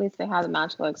 At least they have the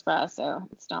Magical Express, so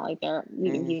it's not like they're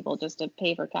leaving people just to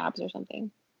pay for cabs or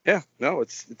something. Yeah, no,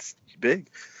 it's big.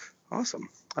 Awesome.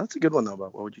 That's a good one though.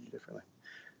 About what would you do differently?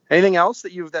 Anything else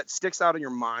that sticks out in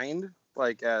your mind,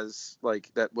 like as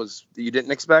like that you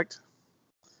didn't expect?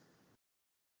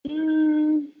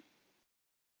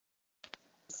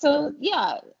 So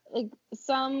yeah, like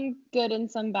some good and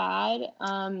some bad.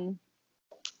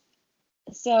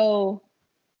 So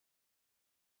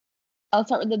I'll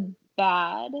start with the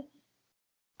bad.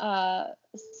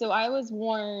 So I was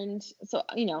warned. So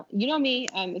you know me,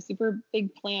 I'm a super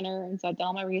big planner, and so I did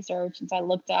all my research, and so I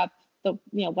looked up the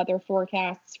weather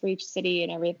forecasts for each city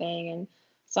and everything, and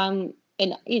so I'm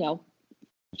in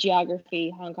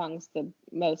geography. Hong Kong's the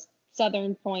most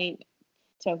southern point.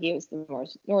 Tokyo's the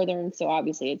most northern, so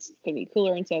obviously it's going to be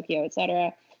cooler in Tokyo,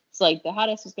 etc. So like the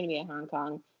hottest was going to be in Hong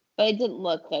Kong, but it didn't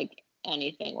look like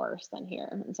anything worse than here.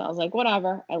 And so I was like,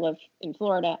 whatever. I live in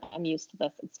Florida. I'm used to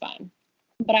this. It's fine.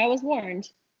 But I was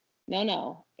warned,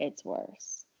 no, it's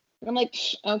worse. And I'm like,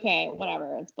 okay,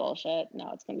 whatever. It's bullshit. No,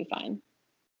 it's going to be fine.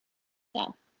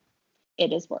 No,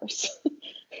 it is worse.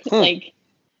 Like,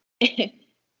 it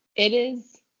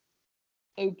is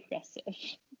oppressive.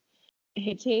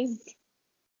 It is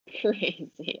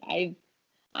crazy.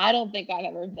 I don't think I've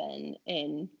ever been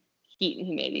in heat and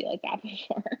humidity like that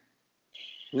before.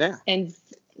 Yeah. And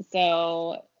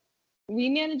so we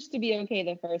managed to be okay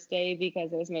the first day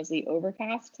because it was mostly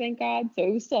overcast, thank God. So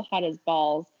it was still hot as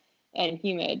balls and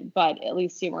humid, but at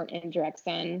least you weren't in direct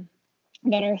sun.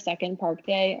 Then our second park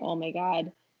day, oh my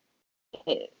God,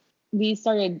 we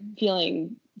started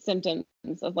feeling symptoms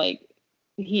of like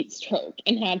heat stroke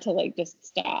and had to like just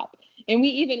stop. And we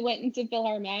even went into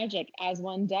PhilharMagic as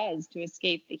one does to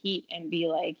escape the heat and be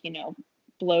like,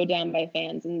 blow down by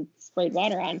fans and sprayed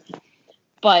water on.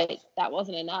 But that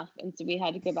wasn't enough. And so we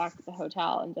had to go back to the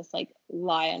hotel and just like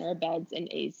lie on our beds in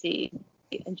AC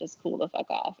and just cool the fuck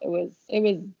off. It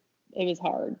was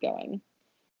hard going.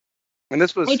 And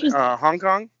this was Hong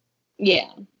Kong? Yeah.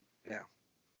 Yeah.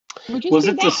 Which was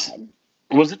too bad.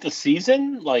 Was it the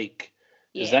season? Like,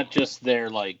 is that just their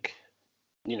like,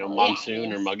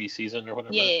 monsoon or muggy season or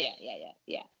whatever?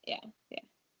 Yeah.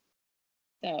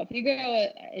 So if you go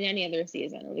in any other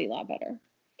season, it'll be a lot better.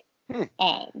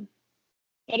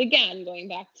 But again, going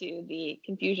back to the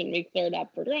confusion we cleared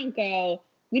up for Drunko,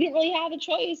 we didn't really have a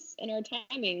choice in our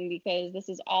timing because this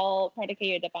is all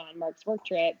predicated upon Mark's work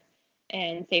trip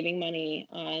and saving money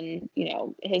on,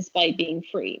 his flight being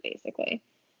free, basically.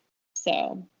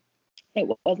 So it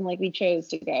wasn't like we chose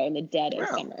to go in the dead of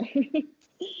summer.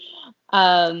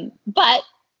 But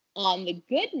on the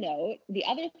good note, the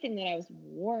other thing that I was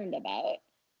warned about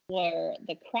were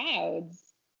the crowds,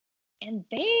 and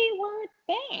they weren't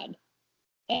bad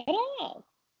at all.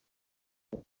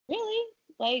 Really?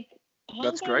 Like Hong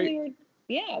That's Kong, great.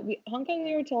 Hong Kong,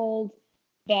 we were told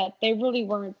that they really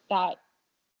weren't that,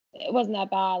 it wasn't that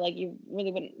bad. Like you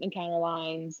really wouldn't encounter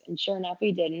lines, and sure enough,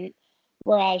 we didn't.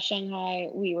 Whereas Shanghai,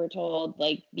 we were told,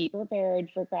 like, be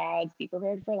prepared for crowds, be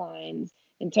prepared for lines.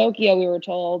 In Tokyo, we were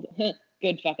told,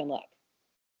 good fucking luck.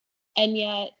 And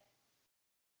yet,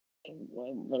 it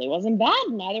really wasn't bad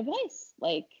in either place.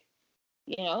 Like,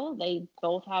 they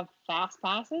both have fast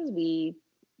passes. We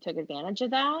took advantage of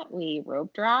that. We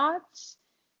rope dropped.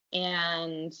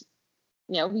 And,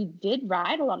 we did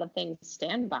ride a lot of things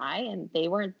standby, and they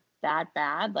weren't that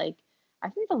bad. Like, I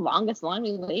think the longest line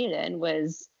we waited in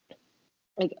was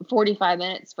like 45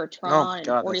 minutes for Tron and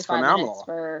 45 minutes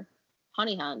for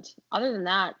Honey Hunt. Other than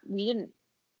that, we didn't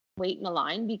wait in a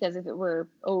line because if it were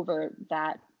over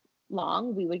that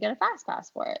long, we would get a fast pass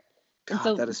for it. God,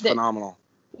 so that is phenomenal.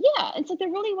 Yeah, and so there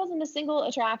really wasn't a single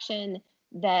attraction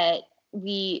that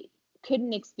we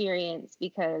couldn't experience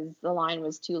because the line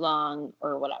was too long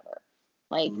or whatever.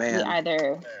 Like, we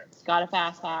either got a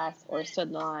fast pass or stood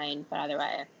in the line, but either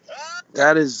way.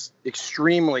 That is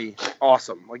extremely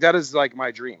awesome. Like, that is like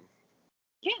my dream.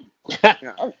 Yeah.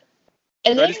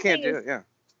 And I just can't do it, yeah.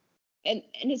 And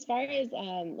as far as,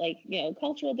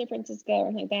 cultural differences go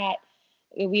and like that,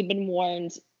 we've been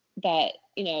warned that,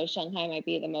 Shanghai might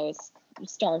be the most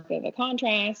stark of a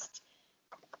contrast.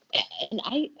 And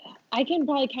I can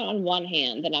probably count on one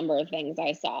hand the number of things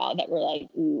I saw that were like,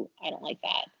 ooh, I don't like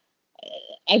that.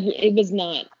 It was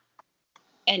not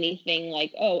anything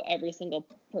like, oh, every single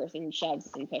person shoves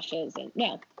and pushes. And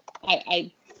no,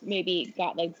 I maybe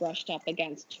got like brushed up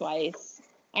against twice.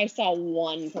 I saw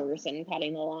one person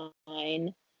cutting the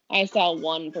line. I saw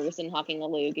one person hucking a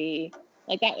loogie.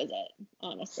 Like, that was it,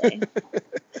 honestly.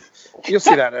 You'll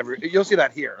see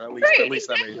that here, at least. Right, at least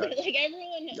exactly. that many times. Like,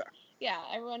 everyone Yeah,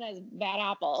 everyone has bad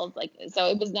apples. Like, so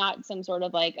it was not some sort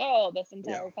of like, oh, this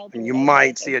entire culture. And you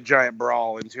might see a giant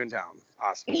brawl in Toontown.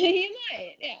 Awesome. You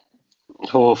might, yeah.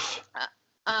 Oof.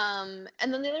 And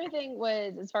then the other thing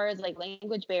was, as far as like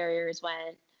language barriers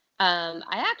went,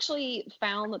 I actually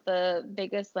found that the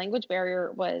biggest language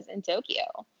barrier was in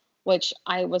Tokyo, which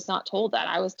I was not told that.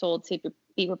 I was told to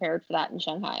be prepared for that in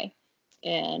Shanghai,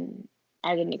 and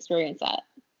I didn't experience that.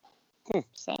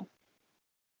 So,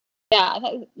 yeah,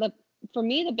 for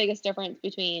me, the biggest difference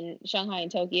between Shanghai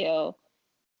and Tokyo,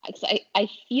 I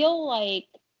feel like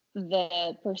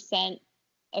the percent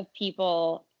of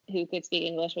people who could speak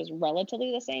English was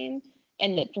relatively the same,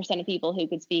 and the percent of people who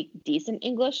could speak decent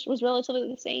English was relatively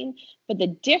the same. But the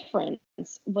difference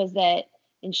was that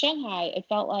in Shanghai, it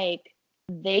felt like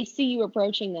they see you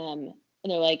approaching them,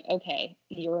 and they're like, okay,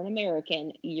 you're an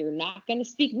American, you're not going to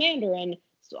speak Mandarin,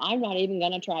 so I'm not even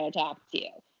going to try to talk to you.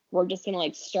 We're just going to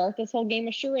like start this whole game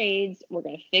of charades. We're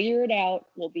going to figure it out.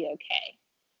 We'll be okay.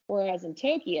 Whereas in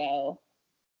Tokyo,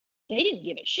 they didn't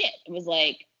give a shit. It was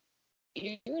like,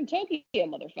 you're in Tokyo,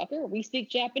 motherfucker. We speak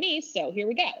Japanese, so here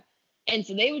we go. And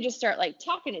so they would just start like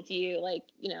talking it to you, like,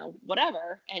 you know,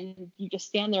 whatever. And you just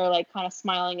stand there like kind of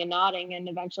smiling and nodding and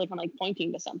eventually kind of like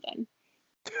pointing to something.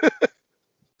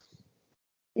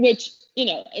 Which, you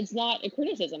know, it's not a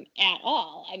criticism at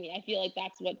all. I mean, I feel like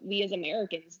that's what we as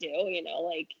Americans do, you know,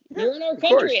 like, you're in our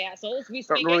country, assholes. We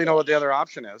speak Don't really know what the other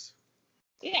option is.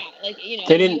 Yeah, like, you know,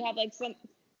 you have like some...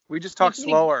 We just talk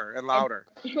slower and louder.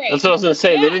 Right. That's what I was going to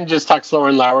say. Yeah. They didn't just talk slower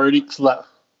and louder. No,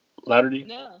 they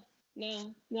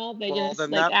well, just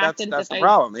then like that's the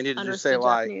problem. They need to just say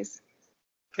Japanese.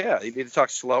 Like, yeah, you need to talk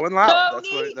slow and loud.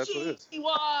 That's what it is.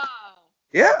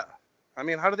 Yeah, I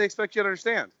mean, how do they expect you to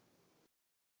understand?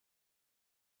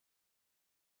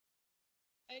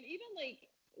 And even like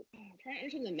trying to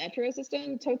understand the metro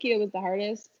system, Tokyo was the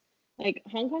hardest. Like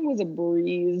Hong Kong was a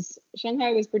breeze.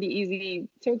 Shanghai was pretty easy.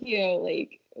 Tokyo,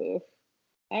 like,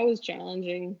 that was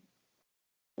challenging.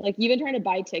 Like even trying to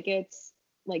buy tickets,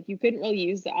 like you couldn't really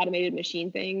use the automated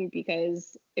machine thing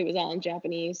because it was all in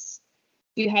Japanese.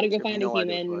 You had to go find a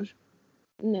human.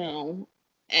 No.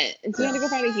 And so you had to go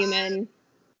find a human.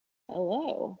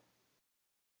 Hello.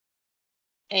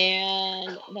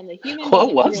 And then the human.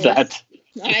 What was that?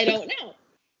 I don't know.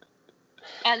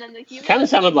 And then the human kind of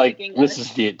sounded like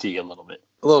Mrs. Deity a little bit.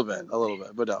 A little bit,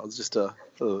 but no, it's just a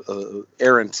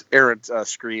errant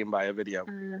scream by a video.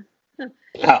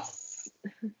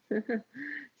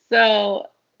 So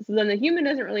then the human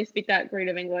doesn't really speak that great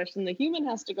of English, and the human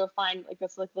has to go find like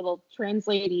this like little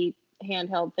translate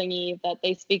handheld thingy that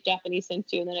they speak Japanese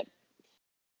into, and then it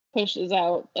pushes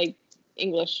out like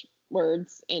English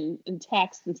words in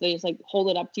text, and so they just like hold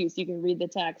it up to you so you can read the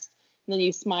text, and then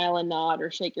you smile and nod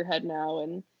or shake your head no,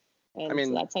 and I mean,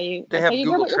 so that's how you. They have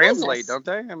Google Translate, don't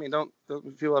they? I mean, don't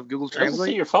people have Google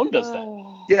Translate? Your phone does that.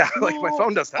 Yeah, like my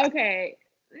phone does that. Okay.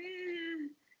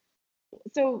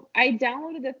 So I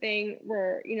downloaded the thing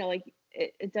where, you know, like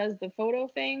it does the photo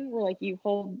thing where like you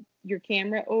hold your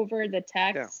camera over the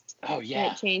text. Yeah. Oh yeah.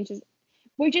 And it changes,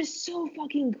 which is so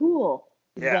fucking cool.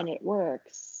 Yeah. When it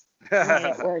works.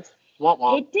 It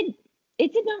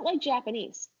did not like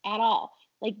Japanese at all.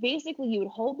 Like basically you would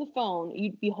hold the phone,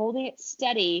 you'd be holding it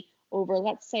steady over,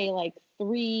 let's say like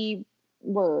 3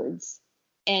 words,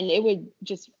 and it would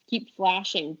just keep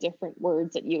flashing different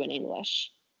words at you in English.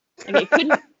 And it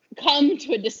couldn't come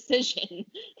to a decision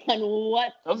on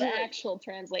what the actual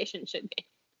translation should be.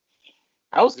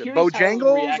 I was curious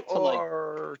Bojangles how to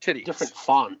or titties? Different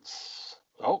fonts.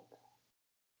 Oh.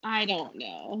 I don't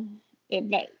know.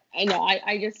 But I know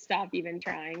I just stopped even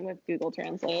trying with Google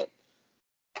Translate.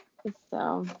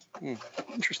 So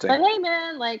interesting. But hey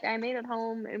man, like I made it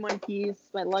home in one piece.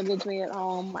 My luggage made it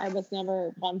home. I was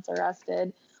never once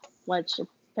arrested, which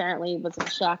apparently was a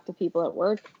shock to people at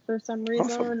work for some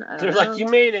reason. Awesome. They're like, you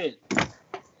made it.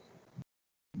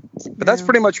 But that's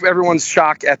pretty much everyone's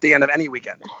shock at the end of any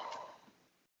weekend.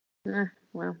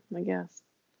 Well, I guess.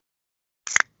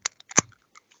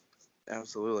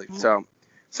 Absolutely. So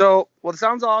well, it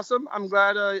sounds awesome. I'm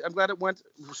glad it went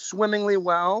swimmingly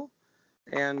well,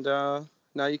 and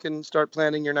now you can start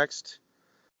planning your next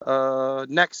like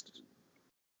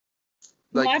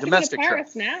I have domestic to go to trip.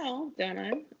 Paris now, don't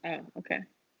I? Oh, okay.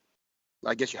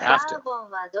 I guess you have to.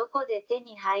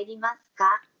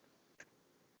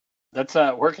 That's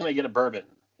where can I get a bourbon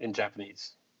in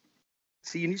Japanese?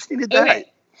 See, you just needed that.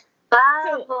 Okay.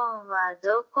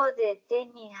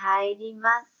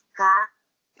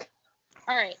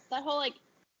 All right, that whole like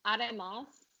aremasu,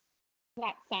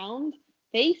 that sound,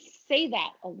 they say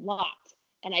that a lot,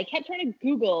 and I kept trying to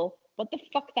Google what the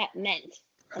fuck that meant.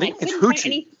 I think it's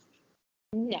hoochie.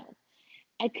 No,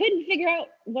 I couldn't figure out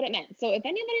what it meant. So if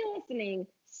anybody listening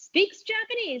speaks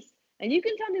Japanese and you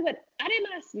can tell me what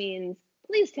arimasu means,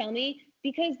 please tell me,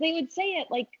 because they would say it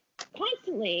like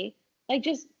constantly, like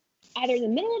just either in the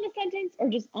middle of a sentence or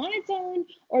just on its own,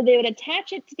 or they would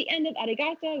attach it to the end of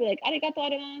arigato, be like arigato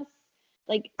arimasu.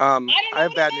 Like, I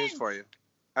have bad news for you.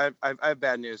 I have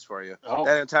bad news for you. Oh.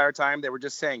 That entire time they were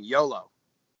just saying YOLO.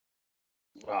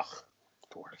 Ugh,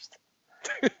 the worst.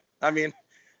 I mean,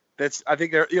 I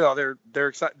think they're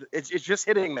excited. It's just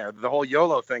hitting there. The whole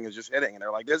YOLO thing is just hitting, and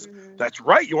they're like, that's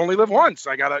right. You only live once.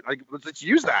 Let's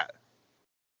use that.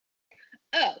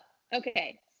 Oh,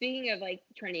 okay. Speaking of like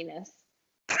trendiness.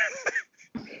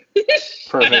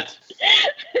 Perfect.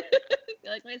 You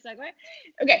like my segue?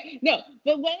 Okay, no,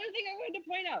 but one other thing I wanted to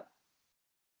point out.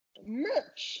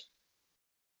 Merch.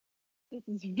 This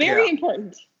is very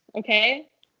important, okay?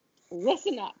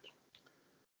 Listen up.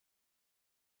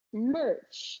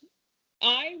 Merch.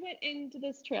 I went into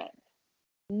this trip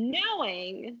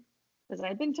knowing, because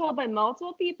I've been told by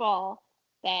multiple people,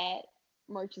 that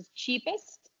merch is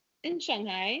cheapest in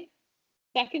Shanghai,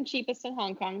 second cheapest in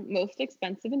Hong Kong, most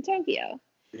expensive in Tokyo.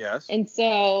 Yes. And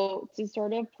so to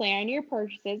sort of plan your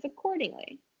purchases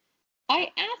accordingly. I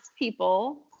asked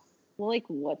people, well, like,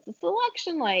 what's the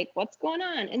selection like? What's going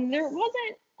on? And there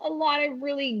wasn't a lot of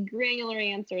really granular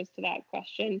answers to that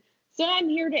question. So I'm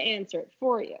here to answer it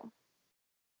for you.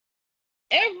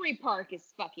 Every park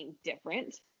is fucking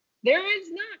different. There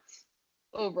is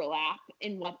not overlap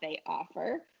in what they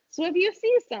offer. So if you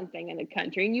see something in a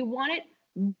country and you want it,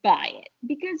 buy it,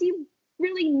 because you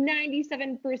really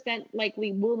 97%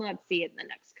 likely will not see it in the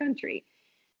next country.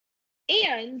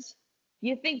 And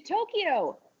you think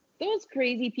Tokyo, those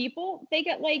crazy people, they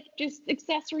get like just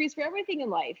accessories for everything in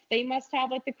life. They must have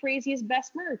like the craziest,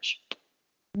 best merch.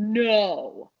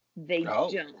 No, they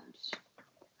don't.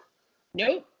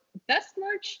 Nope. Best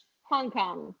merch, Hong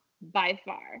Kong, by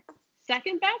far.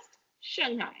 Second best,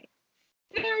 Shanghai.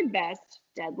 Third best,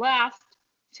 dead last,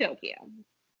 Tokyo.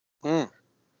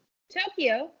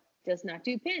 Tokyo does not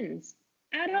do pins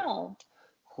at all.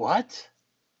 What?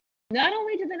 Not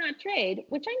only do they not trade,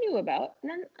 which I knew about,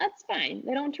 and that's fine.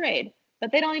 They don't trade,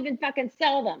 but they don't even fucking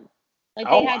sell them. Like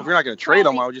if you're not going to trade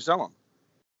them, why would you sell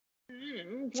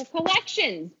them? For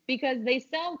collections, because they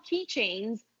sell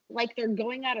keychains like they're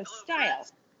going out of style.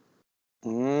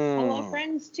 Hello,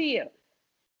 friends, to you.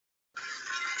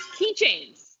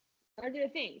 Keychains are the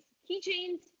things.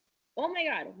 Keychains, oh my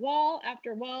god, wall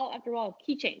after wall after wall of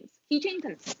keychains. Keychains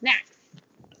and snacks.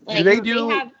 Like, do they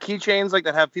keychains like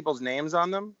that have people's names on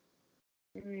them?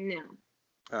 No.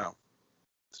 Oh,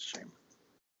 it's a shame.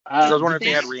 I was wondering if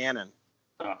they had Rhiannon.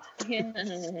 Oh.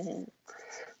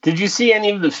 Did you see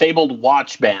any of the fabled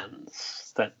watch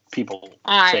bands that people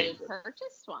I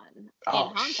purchased one in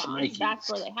Hong Kong. Shnikes.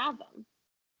 That's where they have them.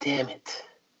 Damn it.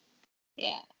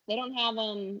 Yeah, they don't have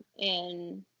them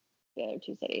in the other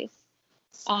two cities.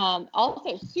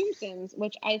 Also, Tsum Tsums,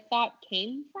 which I thought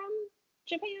came from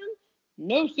Japan.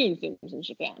 No Tsum Tsums in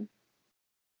Japan.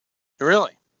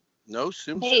 Really? No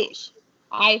Tsum Tsums?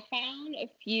 I found a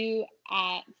few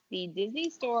at the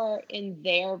Disney store in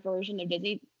their version of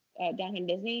Disney, Downtown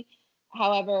Disney.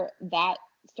 However, that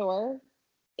store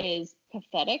is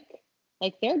pathetic.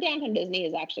 Like, their Downtown Disney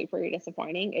is actually pretty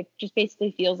disappointing. It just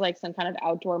basically feels like some kind of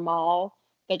outdoor mall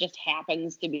that just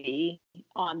happens to be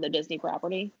on the Disney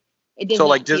property. It does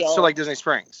like Disney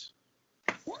Springs.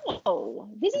 No,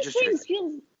 Disney Springs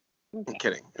feels. Okay. I'm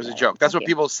kidding. It was a joke. That's what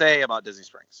people say about Disney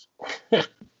Springs.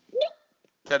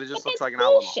 That it just looks like an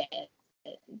outlet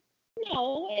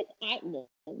mall. No,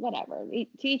 whatever.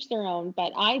 To each their own.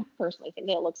 But I personally think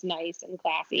that it looks nice and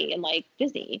classy and like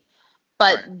Disney.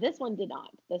 But This one did not.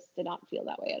 This did not feel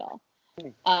that way at all.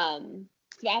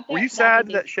 So were you sad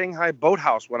that Shanghai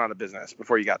Boathouse went out of business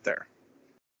before you got there?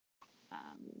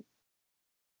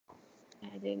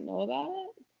 I didn't know about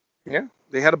it. Yeah,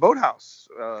 they had a boathouse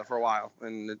for a while,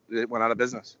 and it went out of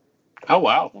business. Oh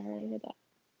wow!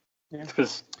 Yeah,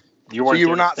 because you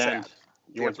were not sad.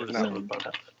 You weren't sad with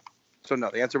Boathouse. So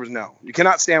no, the answer was no. You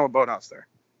cannot stand with Boathouse there.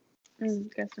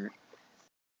 Guess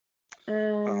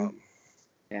not.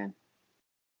 Yeah.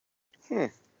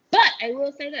 But I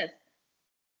will say this.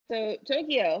 So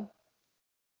Tokyo,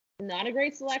 not a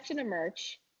great selection of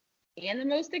merch, and the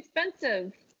most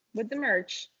expensive with the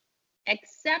merch,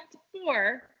 except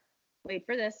for, wait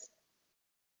for this,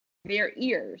 their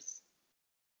ears.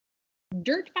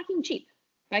 Dirt fucking cheap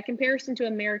by comparison to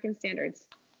American standards.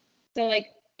 So like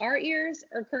our ears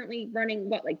are currently running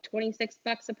like $26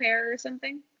 a pair or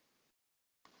something?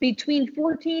 Between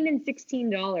 $14 and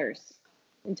 $16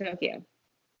 in Tokyo.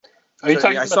 Are you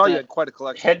talking about I saw you had quite a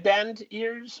collection. Headband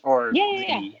ears or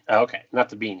yeah. Oh, okay, not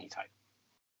the beanie type.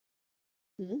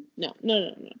 No.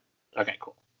 Okay,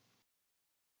 cool.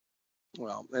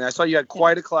 Well, and I saw you had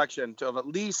quite a collection of at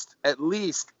least 8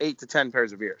 to 10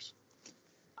 pairs of ears.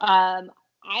 I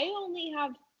only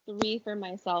have 3 for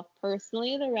myself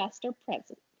personally. The rest are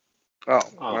presents. Oh,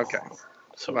 okay.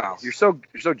 So wow, nice. you're so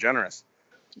generous.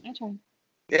 I try.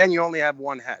 And you only have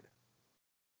 1 head,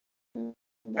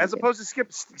 as opposed to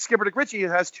Skipper Dick Ritchie, who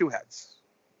has 2 heads.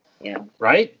 Yeah.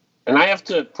 Right? And I have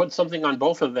to put something on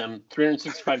both of them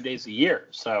 365 days a year.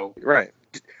 So right.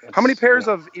 How many pairs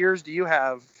of ears do you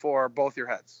have for both your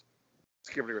heads,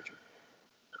 Skipper Dick Ritchie?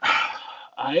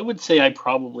 I would say I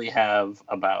probably have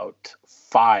about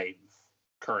 5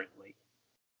 currently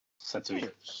sets of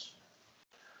ears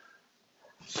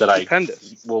that I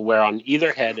will wear on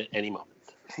either head at any moment.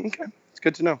 Okay, it's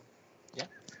good to know. Yeah.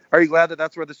 Are you glad that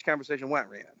that's where this conversation went,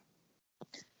 Rhiannon?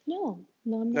 No,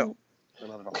 I'm No. not.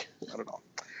 Not at all. Not at all.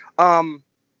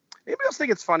 Anybody else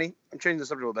think it's funny? I'm changing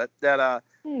this up a little bit. That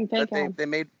they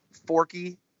made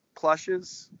Forky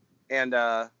plushes and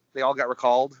they all got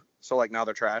recalled. So like now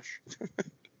they're trash.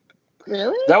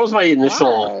 Really? That was my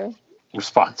initial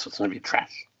response. Was going to be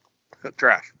trash.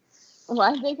 Trash.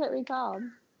 Why did they get recalled?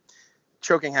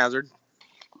 Choking hazard.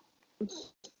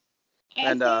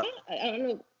 And I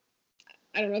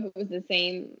don't know if it was the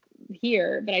same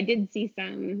here, but I did see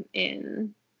some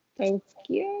in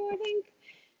Tokyo, I think.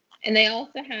 And they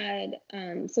also had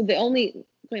going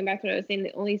back to what I was saying,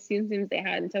 the only Tsum Tsums they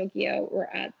had in Tokyo were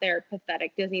at their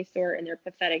Pathetic Disney store and their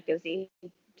Pathetic Disney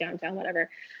downtown,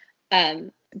 whatever. But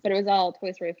it was all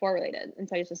Toy Story 4 related. And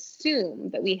so I just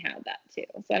assumed that we had that too.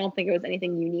 So I don't think it was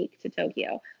anything unique to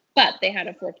Tokyo. But they had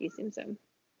a Forky Tsum Tsum.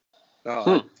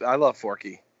 Oh, I love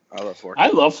Forky. I love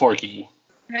Forky.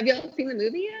 Have you all seen the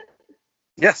movie yet?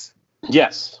 Yes.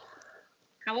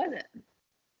 How was it?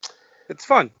 It's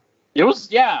fun. It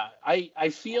was, yeah. I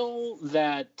feel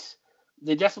that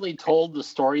they definitely told the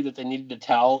story that they needed to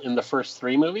tell in the first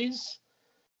 3 movies.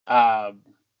 So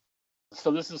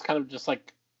this is kind of just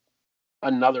like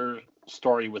another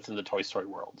story within the Toy Story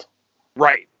world.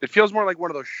 Right. It feels more like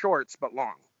one of those shorts, but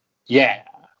long. Yeah.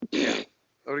 I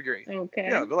would agree. Okay.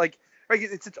 Yeah, but like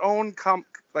it's its own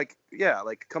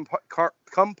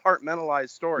compartmentalized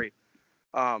story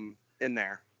in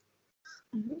there.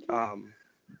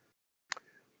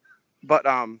 But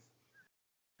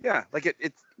yeah, like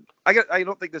I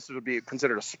don't think this would be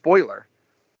considered a spoiler.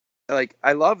 Like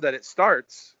I love that it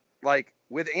starts like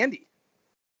with Andy.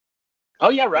 Oh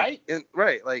yeah, right.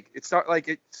 Right, like so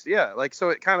it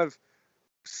kind of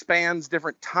spans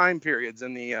different time periods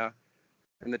in the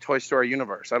Toy Story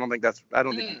universe. I don't think you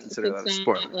consider that a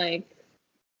spoiler. Not like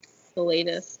the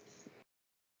latest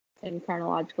in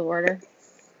chronological order.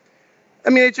 I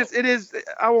mean, it is.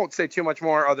 I won't say too much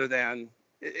more other than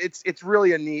it's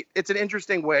really it's an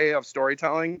interesting way of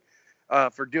storytelling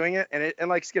for doing it, and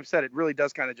like Skip said, it really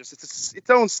does kind of it's its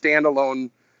own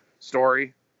standalone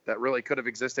story that really could have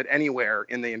existed anywhere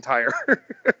in the entire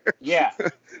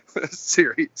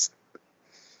series.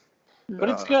 But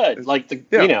it's good. Like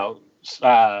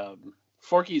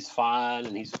Forky's fun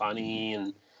and he's funny,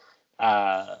 and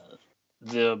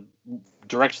the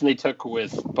direction they took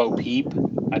with Bo Peep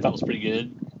I thought was pretty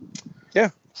good.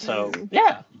 Yeah. So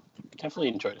yeah, definitely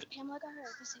enjoyed it. Pamela got her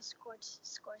FSC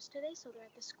scores today, so they're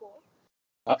at the school.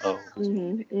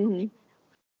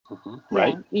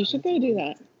 Right. Yeah, you should go do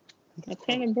that. That's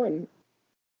kind of important.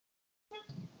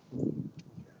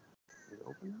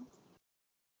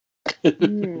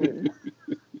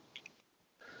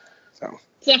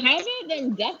 So how about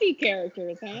them Duffy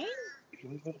characters, huh?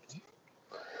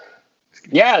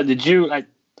 Yeah, did you? I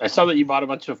saw that you bought a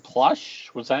bunch of plush.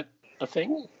 Was that a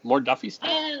thing? More Duffy stuff?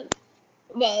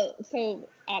 Well, so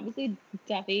obviously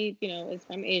Duffy, is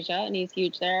from Asia and he's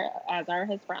huge there, as are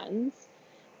his friends.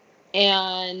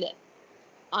 And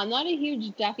I'm not a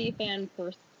huge Duffy fan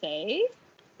per se,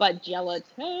 but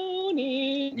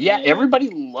Gelatoni. Yeah, everybody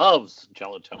loves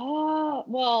Gelatoni. Oh,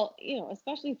 well,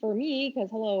 especially for me, because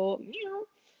hello, meow.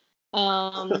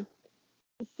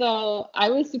 So I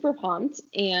was super pumped,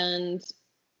 and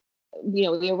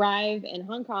we arrive in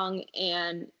Hong Kong,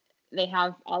 and they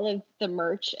have all of the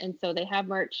merch, and so they have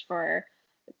merch for.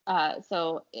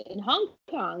 So in Hong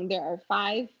Kong, there are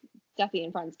 5 Duffy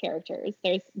and Friends characters.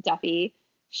 There's Duffy,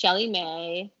 Shelly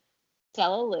May,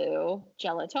 Stella Lou,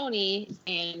 Gelatoni,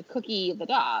 and Cookie the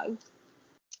dog.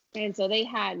 And so they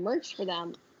had merch for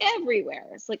them everywhere.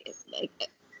 It's like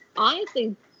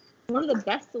honestly, one of the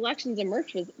best selections of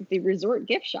merch was the resort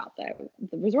gift shop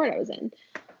the resort I was in.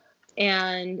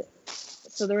 And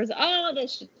so there was all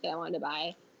this shit that I wanted to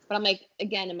buy. But I'm like,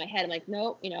 again, in my head, I'm like,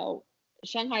 nope,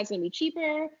 Shanghai's going to be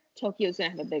cheaper. Tokyo's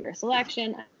going to have a bigger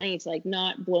selection. I need to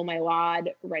not blow my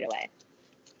wad right away.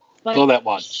 But blow that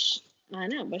watch. I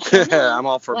know, but I'm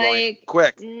all for like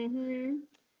quick.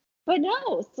 But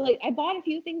no, so like I bought a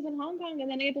few things in Hong Kong and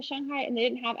then I ate to Shanghai and they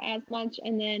didn't have as much,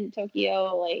 and then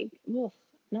Tokyo, like, oof,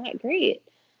 not great.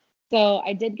 So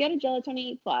I did get a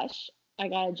Gelatoni plush. I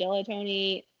got a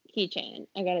Gelatoni keychain.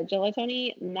 I got a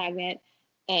Gelatoni magnet,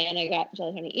 and I got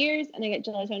Gelatoni ears, and I got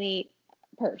Gelatoni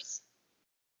purse.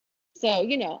 So,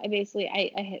 you know, I basically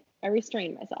I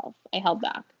restrained myself. I held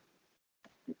back.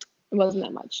 It wasn't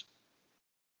that much.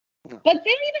 But they don't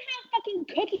even have fucking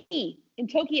Cookie in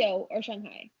Tokyo or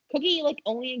Shanghai. Cookie like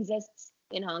only exists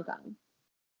in Hong Kong.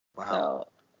 Wow. So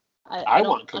I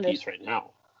want cookies right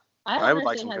now. I would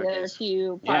like some how the cookies. other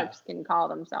two parks can call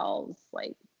themselves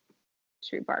like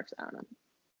street parks. I don't know.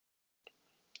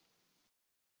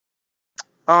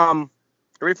 Are you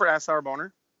ready for Ask Sour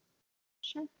Boner?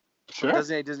 Sure.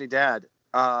 Disney Dad.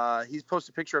 He's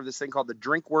posted a picture of this thing called the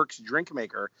DrinkWorks Drink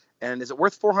Maker, and is it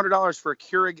worth $400 for a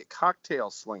Keurig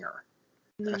cocktail slinger?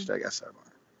 Hashtag Ask Sour Boner.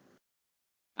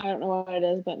 I don't know what it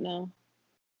is, but no.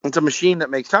 It's a machine that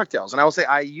makes cocktails, and I will say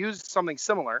I used something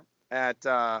similar at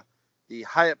the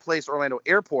Hyatt Place Orlando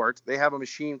Airport. They have a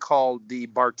machine called the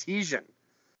Bartesian,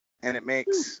 and it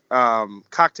makes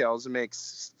cocktails. It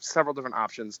makes several different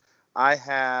options. I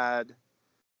had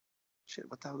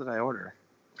what the hell did I order?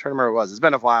 I'm trying to remember what it was. It's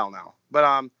been a while now,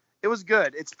 but it was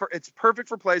good. It's perfect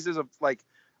for places of like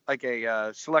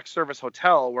a select service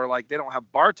hotel where like they don't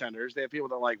have bartenders. They have people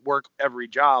that like work every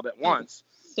job at once.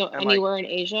 So and anywhere in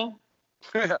Asia.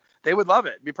 They would love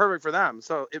it. It'd be perfect for them.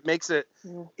 So it makes it,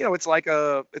 you know, it is like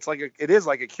a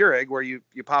Keurig where you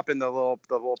pop in the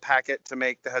little packet to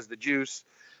make that has the juice,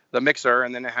 the mixer,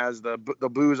 and then it has the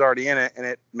booze already in it, and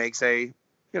it makes a,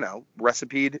 you know,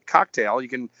 recipeed cocktail. You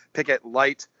can pick it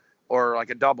light or like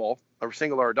a double, or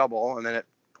single or a double, and then it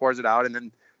pours it out, and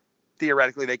then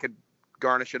theoretically they could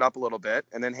garnish it up a little bit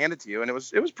and then hand it to you, and it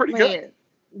was pretty good.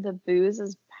 The booze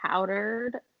is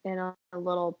powdered in a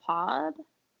little pod.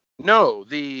 No,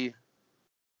 it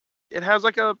has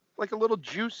like a little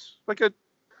juice,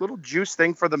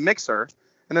 thing for the mixer,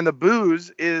 and then the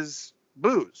booze is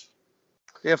booze.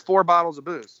 They have 4 bottles of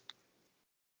booze.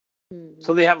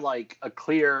 So they have like a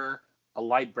clear, a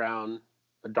light brown,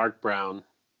 a dark brown,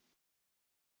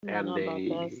 and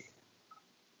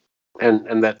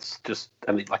and that's just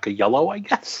like a yellow, I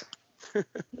guess.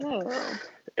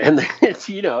 And it's,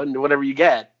 you know, and whatever you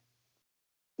get.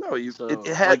 No, it's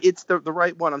the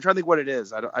right one. I'm trying to think what it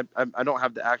is. I don't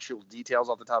have the actual details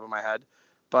off the top of my head,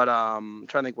 but I'm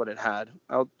trying to think what it had.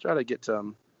 I'll try to get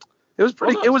to. It was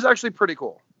pretty. It was actually pretty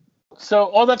cool. So,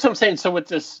 that's what I'm saying. So with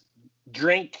this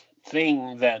drink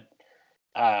thing that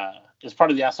is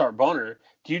part of the SR Boner,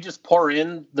 do you just pour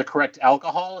in the correct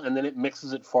alcohol and then it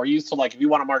mixes it for you? So like if you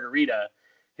want a margarita,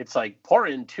 it's like pour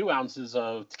in 2 ounces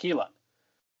of tequila,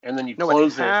 and then you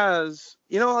close it. No, it has.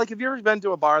 You know, like have you ever been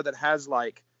to a bar that has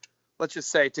like, let's just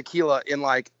say tequila in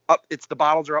like up, it's the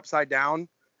bottles are upside down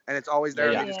and it's always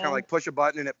there. Yeah. You just kind of like push a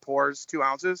button and it pours 2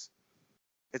 ounces.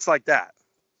 It's like that.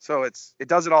 So it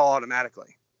does it all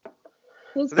automatically.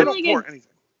 So they don't pour anything.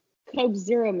 Coke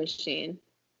Zero machine.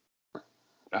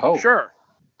 Oh, sure.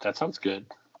 That sounds good.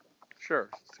 Sure.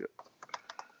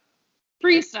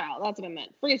 Freestyle. That's what I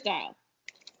meant. Freestyle.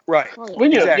 Right. Oh, yeah. We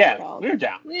knew. Exactly. Yeah, we were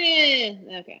down.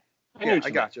 Okay. I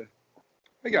got you.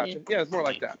 Yeah, it's more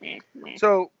like that.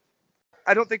 So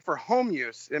I don't think for home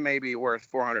use it may be worth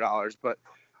 $400, but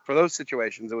for those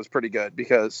situations it was pretty good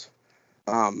because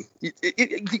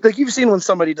like you've seen when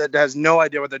somebody that has no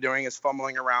idea what they're doing is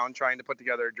fumbling around trying to put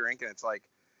together a drink and it's like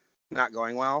not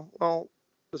going well. Well,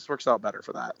 this works out better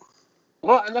for that.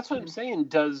 Well, and that's what I'm saying.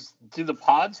 Do the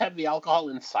pods have the alcohol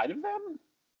inside of them?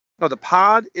 No, the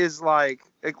pod is like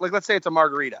let's say it's a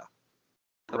margarita.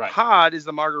 The pod is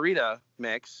the margarita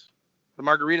mix. The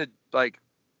margarita, like,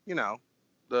 you know,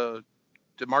 the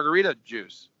margarita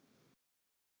juice.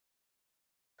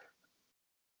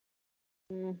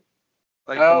 Like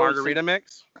the margarita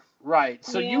mix? Right.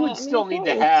 So you would still need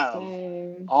to have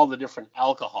all the different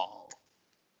alcohol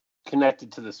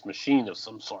connected to this machine of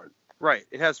some sort. Right.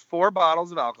 It has 4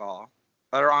 bottles of alcohol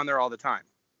that are on there all the time.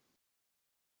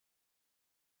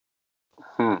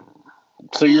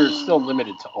 So you're still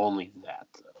limited to only that.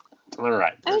 All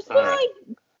right. I feel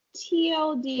like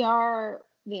TLDR,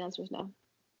 the answer is no.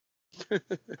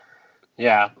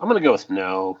 Yeah, I'm going to go with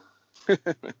no.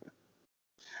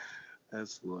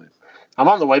 Absolutely. I'm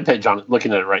on the webpage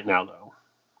looking at it right now, though.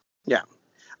 Yeah.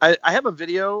 I have a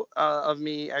video of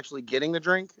me actually getting the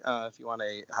drink. If you want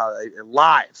a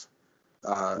live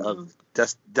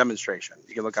demonstration,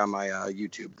 you can look on my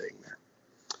YouTube thing there.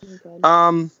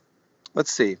 Okay.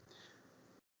 Let's see.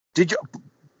 Did you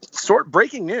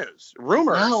breaking news?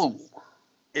 Rumors. No.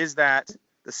 is that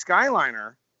the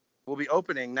Skyliner will be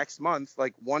opening next month,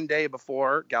 like one day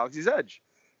before Galaxy's Edge.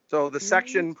 So the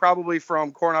section probably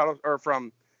from Coronado or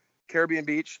from Caribbean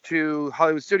Beach to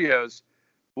Hollywood Studios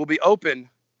will be open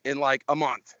in like a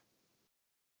month.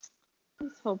 I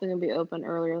was hoping it'd be open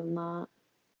earlier than that.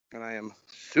 And I am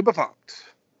super pumped.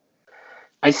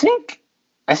 I think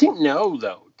no,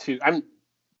 though, too. I'm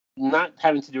not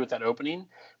having to do with that opening,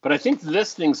 but I think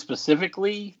this thing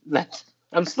specifically, that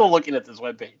I'm still looking at this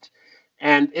webpage,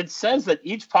 and it says that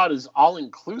each pod is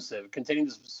all-inclusive, containing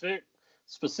the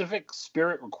specific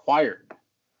spirit required.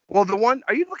 Well,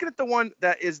 are you looking at the one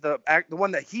that is the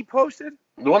one that he posted?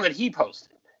 The one that he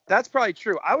posted. That's probably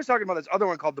true. I was talking about this other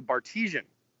one called the Bartesian.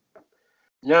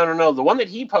 No. The one that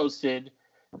he posted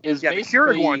is basically... the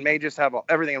Keurig one may just have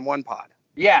everything in one pod.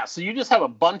 Yeah, so you just have a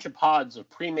bunch of pods of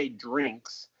pre-made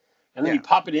drinks, and then you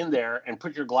pop it in there and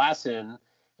put your glass in,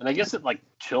 and I guess it, like,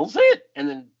 chills it, and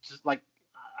then just, like,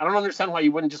 I don't understand why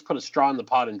you wouldn't just put a straw in the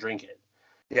pod and drink it.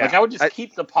 Yeah. Like, I would just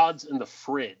keep the pods in the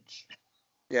fridge.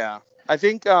 Yeah. I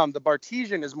think the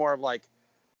Bartesian is more of, like,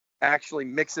 actually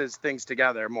mixes things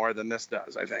together more than this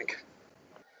does, I think.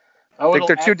 Oh, it'll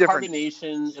add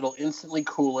carbonation. It'll instantly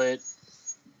cool it.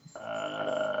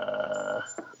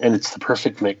 And it's the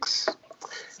perfect mix.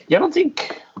 Yeah,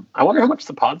 I wonder how much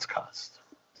the pods cost.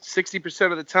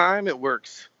 60% of the time, it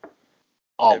works.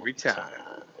 Every time.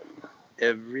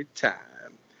 Every time.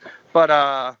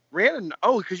 But Rhiannon,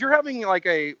 because you're having like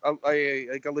a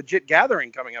legit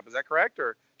gathering coming up, is that correct,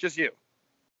 or just you?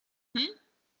 You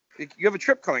have a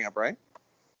trip coming up, right?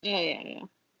 Yeah.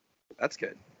 That's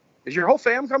good. Is your whole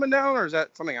fam coming down, or is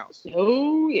that something else?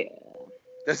 Oh yeah.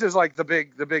 This is like the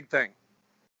big thing.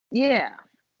 Yeah,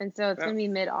 and so it's gonna be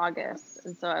mid-August,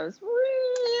 and so I was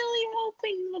really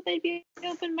hoping that they'd be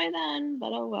open by then,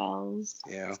 but oh well.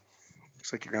 Yeah,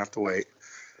 looks like you're gonna have to wait.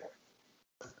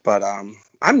 But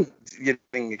I'm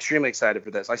getting extremely excited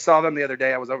for this. I saw them the other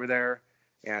day. I was over there,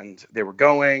 and they were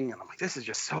going, and I'm like, this is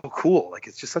just so cool. Like,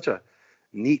 it's just such a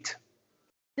neat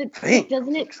thing.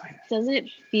 Doesn't it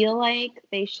feel like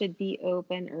they should be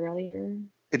open earlier?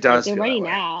 It does. Like they're ready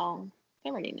now.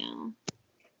 They're ready now.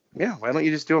 Yeah, why don't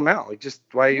you just do them now? Like, just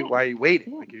why are you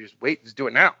waiting? Yeah. Like, you just wait, just do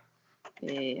it now.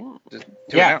 Yeah. Just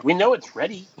do it now. We know it's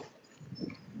ready.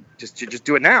 Just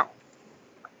do it now.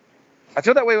 I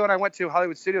feel that way when I went to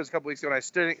Hollywood Studios a couple weeks ago, and I was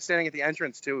standing at the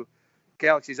entrance to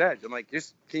Galaxy's Edge. I'm like, can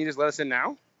you just let us in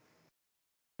now?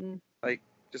 Like,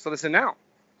 just let us in now.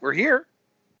 We're here.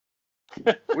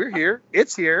 We're here.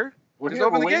 It's here. We're here.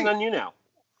 We're waiting on you now.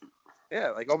 Yeah,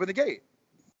 like, open the gate.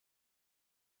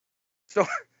 So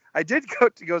I did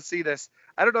go see this.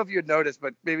 I don't know if you had noticed,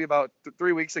 but maybe about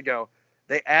 3 weeks ago,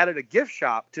 they added a gift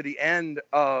shop to the end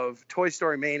of Toy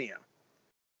Story Mania.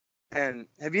 And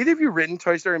have either of you ridden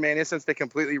Toy Story Mania since they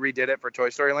completely redid it for Toy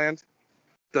Story Land?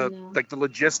 Like the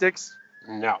logistics?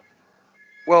 No.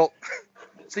 Well,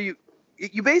 so you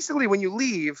basically, when you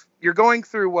leave, you're going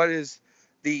through what is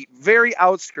the very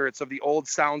outskirts of the old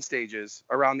sound stages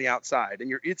around the outside,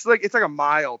 and it's like a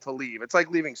mile to leave. It's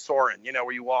like leaving Soarin',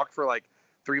 where you walk for like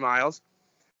 3 miles.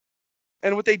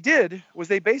 And what they did was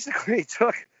they basically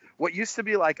took what used to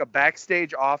be like a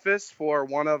backstage office for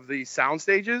one of the sound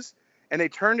stages, and they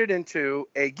turned it into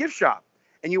a gift shop.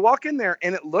 And you walk in there,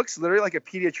 and it looks literally like a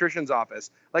pediatrician's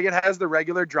office. Like, it has the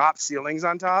regular drop ceilings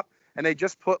on top, and they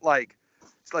just put like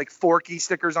Forky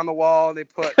stickers on the wall. They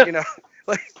put,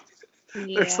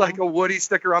 there's like a Woody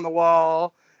sticker on the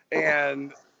wall,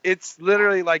 and it's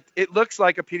literally like, it looks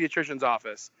like a pediatrician's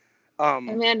office.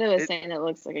 Amanda was saying it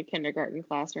looks like a kindergarten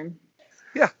classroom.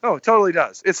 Yeah, it totally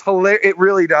does. It's hilarious. It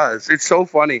really does. It's so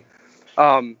funny.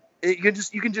 You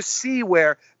can just see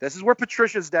where this is where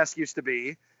Patricia's desk used to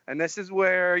be, and this is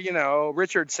where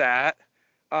Richard sat.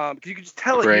 Because you can just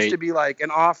tell it used to be like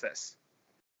an office.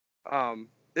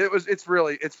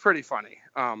 It's pretty funny.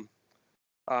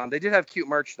 They did have cute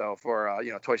merch though for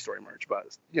Toy Story merch, but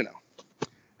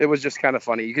it was just kind of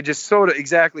funny. You could just sort of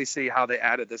exactly see how they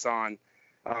added this on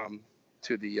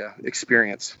to the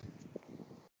experience.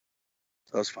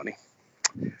 That was funny.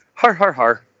 Har har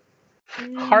har.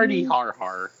 Hardy har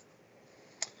har.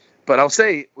 But I'll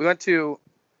say we went to.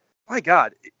 My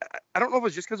God, I don't know if it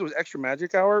was just because it was Extra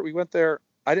Magic Hour. We went there.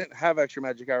 I didn't have Extra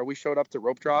Magic Hour. We showed up to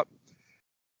Rope Drop.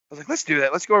 I was like, let's do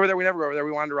that. Let's go over there. We never go over there.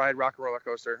 We wanted to ride Rock and Roller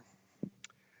Coaster.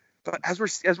 But as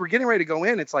we're getting ready to go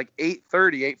in, it's like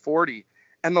 8:30, 8:40,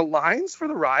 and the lines for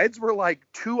the rides were like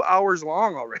 2 hours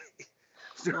long already.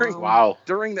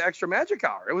 During the Extra Magic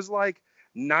Hour, it was like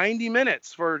 90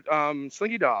 minutes for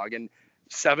Slinky Dog and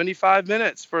 75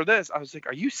 minutes for this. I was like,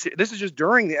 this is just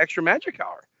during the Extra Magic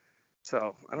Hour.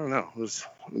 So I don't know. It was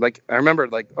like, I remember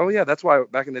like, oh yeah, that's why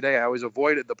back in the day I always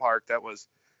avoided the park that was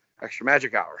extra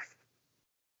magic hour.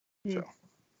 Hmm. So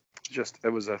it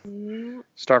was a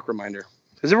stark reminder.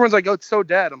 Because everyone's like, "Oh, it's so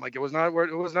dead." I'm like, it was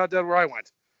not dead where I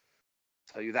went.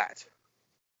 I'll tell you that.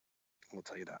 I'll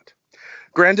tell you that.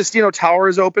 Gran Destino Tower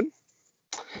is open.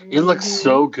 It looks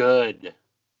so good.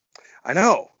 I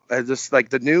know. Just like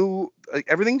the new, like,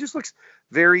 everything just looks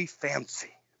very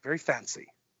fancy. Very fancy.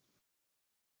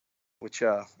 Which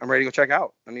I'm ready to go check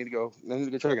out. I need to go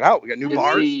check it out. We got new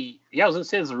bars. I was gonna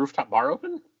say, is the rooftop bar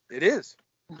open? It is.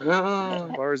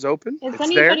 Bar is open. Has It's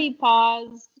anybody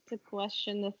paused to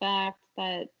question the fact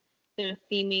that they're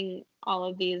theming all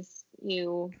of these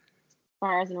new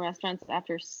bars and restaurants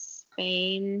after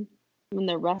Spain when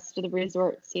the rest of the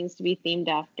resort seems to be themed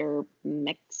after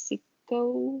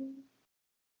Mexico?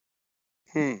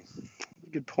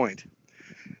 Good point.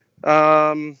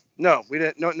 No, we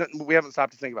didn't. No, we haven't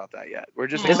stopped to think about that yet. We're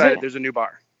just excited. There's a new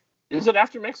bar. Is it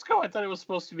after Mexico? I thought it was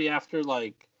supposed to be after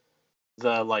like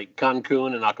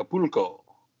Cancun and Acapulco.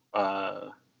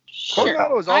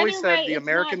 Coronado has always said the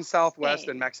American Southwest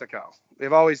and Mexico.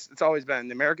 It's always been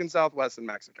the American Southwest and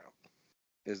Mexico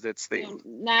is its theme.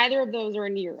 Neither of those are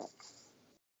in Europe.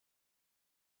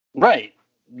 Right.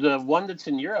 The one that's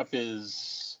in Europe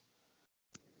is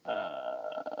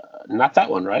not that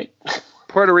one, right?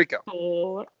 Puerto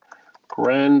Rico.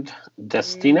 Gran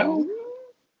Destino.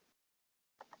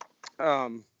 I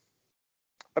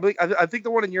think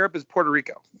the one in Europe is Puerto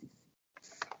Rico.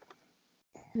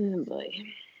 Oh boy.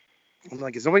 I'm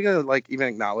like, is nobody gonna like even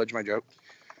acknowledge my joke?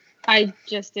 I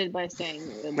just did by saying.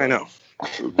 I know.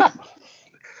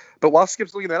 But while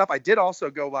Skip's looking that up, I did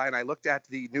also go by and I looked at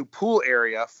the new pool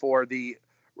area for the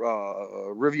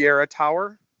Riviera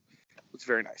Tower. It's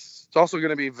very nice. It's also going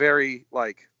to be very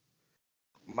like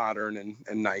modern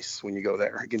and nice when you go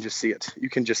there. You can just see it. You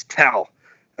can just tell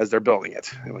as they're building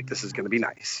it. You're like, this is going to be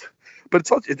nice. But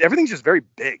everything's just very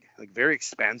big, like very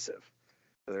expansive.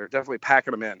 They're definitely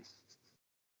packing them in.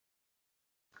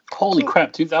 Holy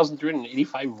crap,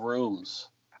 2,385 rooms.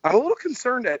 I'm a little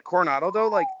concerned at Coronado, though.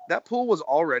 Like, that pool was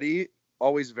already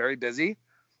always very busy.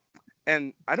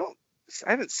 And I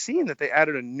haven't seen that they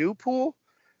added a new pool.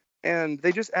 And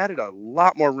they just added a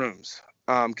lot more rooms.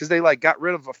 Because they, like, got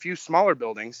rid of a few smaller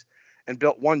buildings and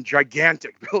built one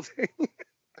gigantic building.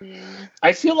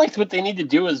 I feel like what they need to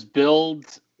do is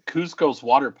build Cusco's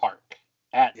water park.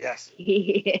 Yes.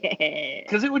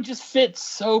 Because it would just fit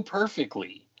so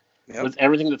perfectly with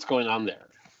everything that's going on there.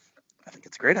 I think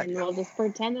it's a great idea. And we'll just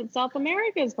pretend that South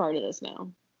America is part of this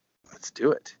now. Let's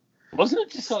do it. Wasn't it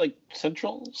just like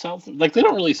Central, South? Like, they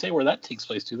don't really say where that takes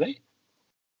place, do they?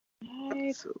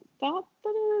 I thought that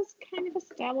it was kind of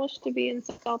established to be in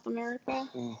South America.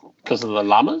 Because of the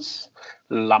llamas?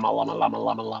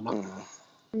 Llama.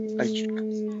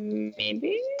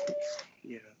 Maybe?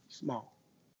 Yeah, small.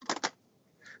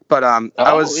 But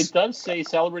it does say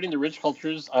celebrating the rich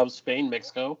cultures of Spain,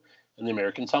 Mexico, and the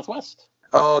American Southwest.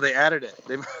 Oh, they added it.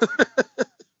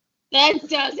 That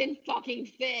doesn't fucking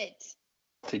fit.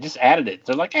 They just added it.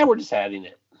 They're like, we're just adding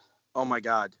it. Oh my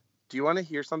God. Do you want to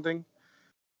hear something?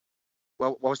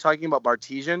 Well, I was talking about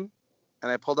Bartesian,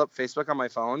 and I pulled up Facebook on my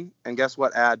phone, and guess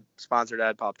what sponsored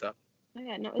ad popped up? Oh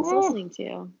yeah, no, it's listening to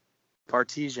you.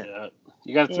 Bartesian. Yeah.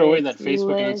 You got to throw away that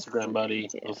Facebook and Instagram, buddy.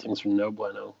 Those things are no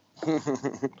bueno.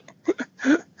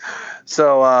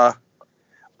 So,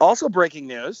 also breaking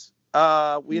news.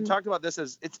 We had talked about this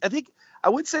I think I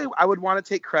would say I would want to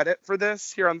take credit for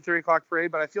this here on the 3 o'clock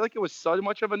parade, but I feel like it was so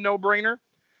much of a no-brainer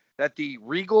that the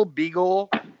Regal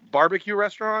Beagle barbecue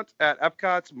restaurant at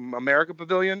Epcot's America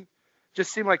Pavilion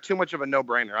just seemed like too much of a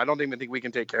no-brainer. I don't even think we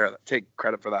can take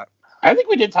credit for that. I think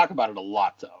we did talk about it a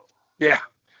lot, though. Yeah,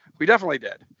 we definitely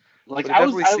did. Like,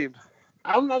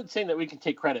 I'm not saying that we can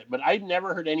take credit, but I'd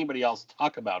never heard anybody else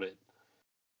talk about it,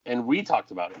 and we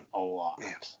talked about it a lot.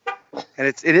 Yeah. And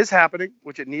it is happening,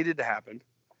 which it needed to happen.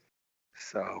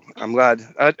 So I'm glad.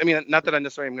 I mean, not that I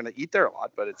necessarily am going to eat there a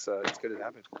lot, but it's good it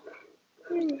happened.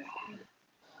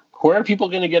 Where are people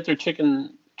going to get their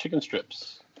chicken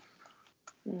strips?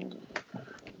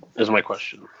 Is my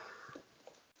question.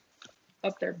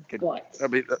 Up there. What?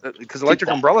 Because Electric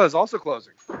Umbrella is also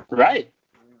closing. Right.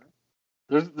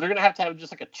 They're going to have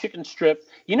just like a chicken strip.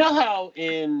 You know how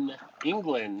in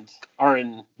England, or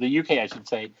in the UK, I should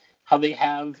say, how they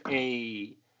have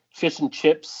a fish and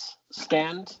chips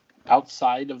stand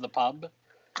outside of the pub?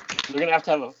 They're going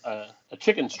to have a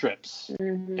chicken strips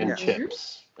and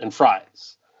chips and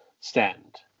fries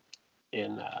stand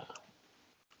in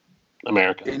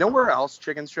America. You know where else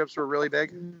chicken strips were really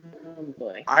big? Oh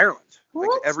boy. Ireland. Like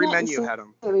every menu had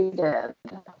them. We did.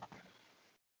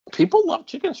 People love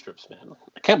chicken strips, man.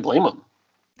 I can't blame them.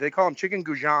 They call them chicken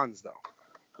goujons, though.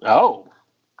 Oh.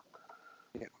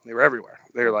 Yeah, they were everywhere.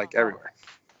 They were like everywhere.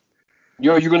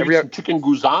 Yo, you're going to eat some chicken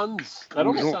gouzons? That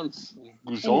almost sounds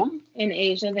gouzon. In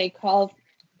Asia, they call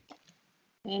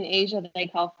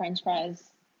French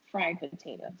fries fried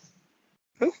potatoes.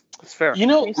 Oh, that's fair. You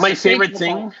know, my favorite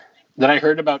thing that I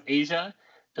heard about Asia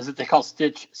is that they call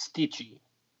Stitch Stitchy.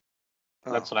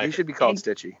 That's what I heard. You should be called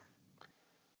Stitchy.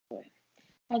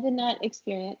 I did not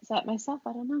experience that myself.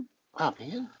 I don't know. Oh,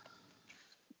 man.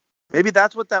 Maybe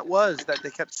that's what that was that they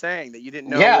kept saying, that you didn't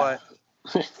know what.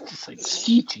 It's like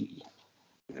Stitchy.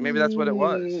 Maybe that's what it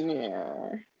was.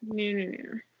 No.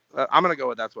 I'm going to go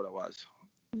with that's what it was.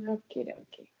 Okay.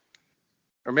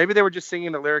 Or maybe they were just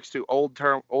singing the lyrics to Old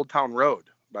Town Road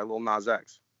by Lil Nas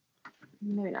X.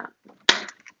 Maybe not.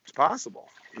 It's possible.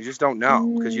 You just don't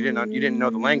know because you didn't know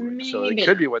the language. So it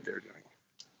could be what they're doing.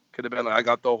 Could have been like, I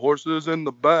got the horses in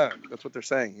the back. That's what they're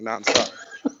saying, nonstop.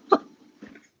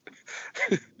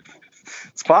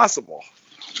 It's possible.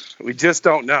 We just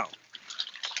don't know.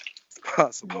 It's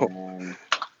possible.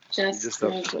 Just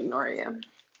going to ignore you.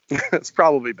 It's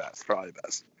probably best.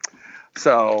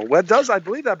 So I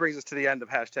believe that brings us to the end of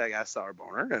hashtag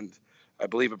 #AskSourBoner, and I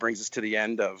believe it brings us to the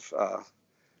end of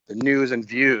the news and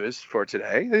views for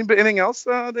today. Anything else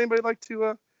that anybody like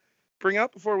to bring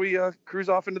up before we cruise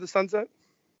off into the sunset?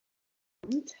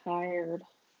 I'm tired.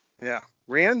 Yeah,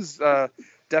 Rand's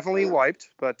definitely wiped,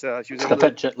 but she was got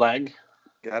that jet lag.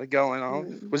 Got it going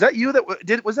on. Was that you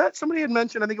was that somebody had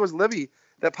mentioned? I think it was Libby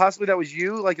that possibly that was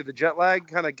you. Like the jet lag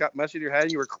kind of got messed with your head,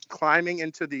 and you were climbing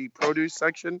into the produce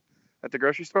section at the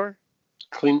grocery store.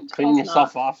 Cleaning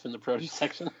yourself off in the produce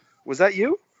section. Was that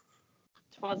you?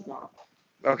 It was not.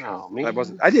 Okay. Oh, man.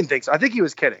 I didn't think so. I think he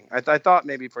was kidding. I thought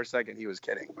maybe for a second he was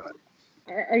kidding, but.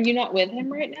 Are you not with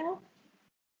him right now?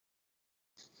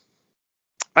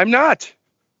 I'm not.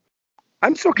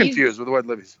 I'm so confused with what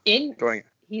Libby's doing.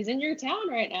 He's in your town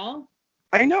right now.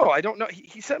 I know. I don't know.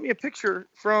 He sent me a picture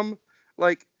from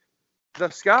like the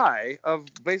sky of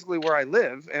basically where I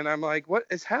live, and I'm like, what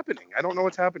is happening? I don't know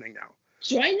what's happening now.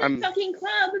 Join the fucking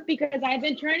club because I've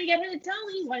been trying to get him to tell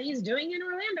me what he's doing in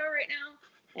Orlando right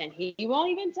now, and he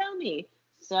won't even tell me.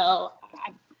 So,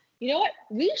 you know what?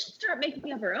 We should start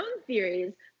making up our own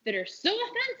theories that are so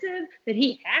offensive that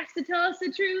he has to tell us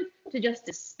the truth to just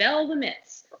dispel the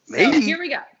myths. Maybe. So here we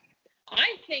go.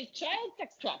 I think child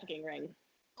sex trafficking ring.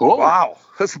 Oh, wow.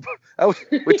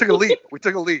 We took a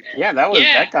leap. Yeah,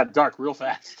 that got dark real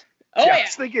fast. Oh, yeah.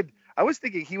 I was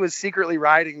thinking he was secretly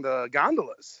riding the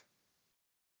gondolas.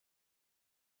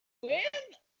 With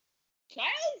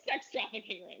child sex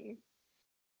trafficking ring.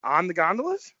 On the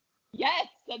gondolas? Yes,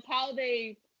 that's how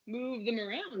they move them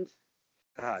around.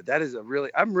 That is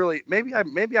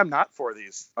maybe I'm not for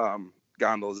these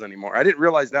gondolas anymore. I didn't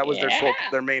realize that was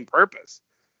their main purpose.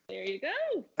 There you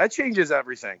go. That changes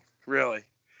everything, really.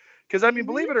 Because I mean,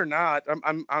 believe it or not,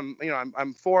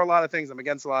 I'm for a lot of things. I'm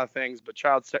against a lot of things, but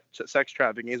child sex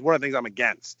trafficking is one of the things I'm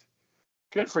against.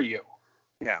 Good for you.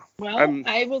 Yeah. Well,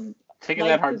 I will taking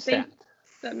that hard stand.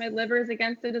 That my liver is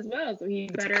against it as well, so he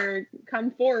better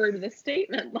come forward with a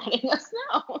statement letting us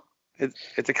know.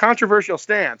 It's a controversial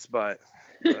stance, but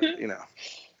you know.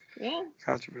 Yeah.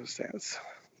 Controversial stance.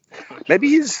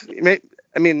 Maybe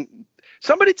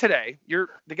somebody today,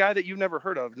 the guy that you've never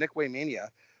heard of, Nick Waymania,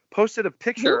 posted a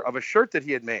picture of a shirt that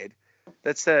he had made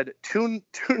that said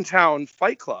Toontown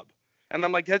Fight Club. And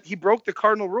I'm like, he broke the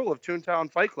cardinal rule of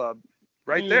Toontown Fight Club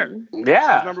right there.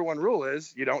 Yeah. His number one rule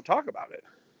is you don't talk about it.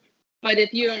 But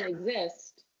if you don't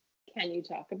exist, can you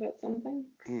talk about something?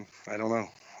 I don't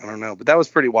know. But that was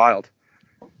pretty wild.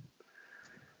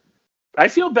 I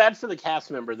feel bad for the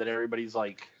cast member that everybody's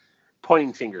like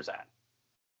pointing fingers at.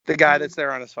 The guy that's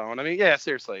there on his phone. I mean, yeah,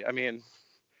 seriously. I mean,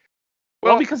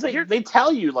 well, because they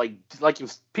tell you like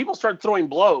if people start throwing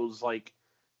blows, like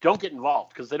don't get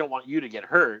involved because they don't want you to get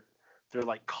hurt. They're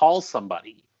like, call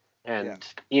somebody, and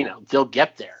they'll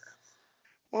get there.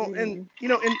 Well, and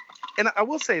I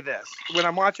will say this: when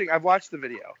I've watched the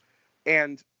video,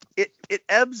 and it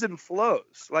ebbs and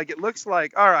flows. Like it looks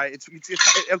like, all right, it's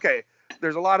okay.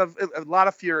 There's a lot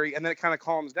of fury, and then it kind of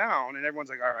calms down, and everyone's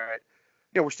like, all right,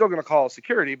 we're still going to call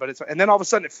security, but and then all of a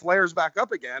sudden it flares back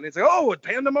up again. It's like, oh, it's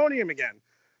pandemonium again,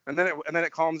 and then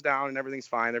it calms down, and everything's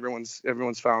fine. Everyone's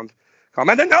found calm,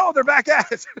 and then no, they're back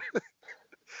at it.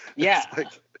 Yeah,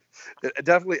 it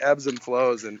definitely ebbs and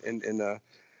flows, and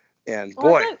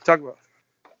boy, talk about.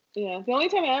 Yeah, the only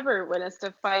time I ever witnessed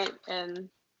a fight in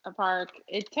a park,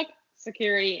 it took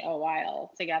security a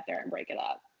while to get there and break it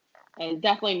up. And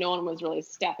definitely no one was really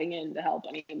stepping in to help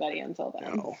anybody until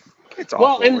then. No, it's awful.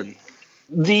 Well, and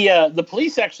the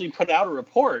police actually put out a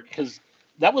report because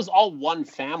that was all one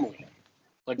family.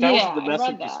 Like that was a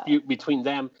domestic dispute between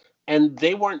them and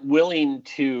they weren't willing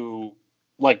to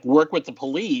like work with the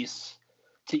police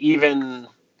to even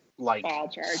like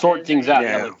sort things out.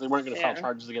 Yeah, like they weren't going to file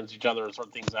charges against each other or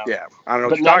sort things out. Yeah, I don't know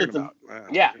what you're talking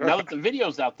about. Now that the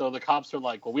video's out, though, the cops are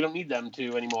like, well, we don't need them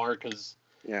to anymore because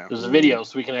there's a video,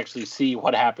 so we can actually see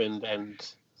what happened, and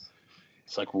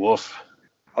it's like, woof.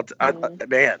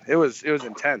 Man, it was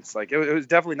intense. Like it was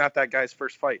definitely not that guy's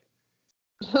first fight.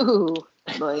 Ooh,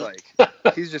 like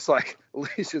he's just like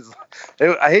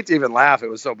I hate to even laugh. It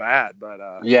was so bad, but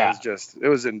it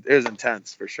was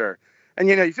intense for sure. And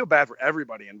you feel bad for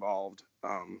everybody involved.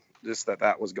 Just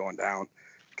that was going down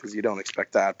because you don't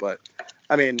expect that. But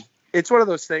I mean, it's one of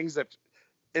those things that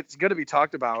it's going to be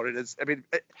talked about. It is. I mean,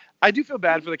 I do feel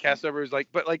bad for the cast members.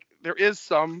 But there is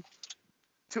some.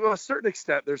 To a certain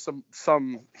extent, there's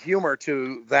some humor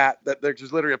to that there's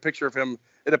just literally a picture of him.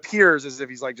 It appears as if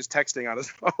he's like just texting on his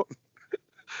phone.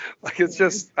 Like it's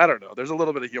just, I don't know. There's a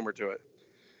little bit of humor to it,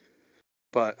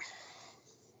 but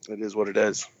it is what it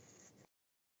is.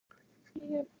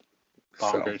 Yep.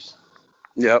 Bonkers. So,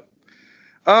 yep.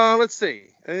 Let's see.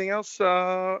 Anything else?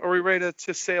 Are we ready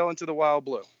to sail into the wild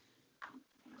blue?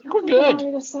 We're good.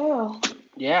 Ready to sail.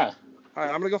 Yeah. All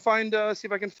right, I'm gonna go find, see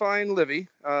if I can find Livy.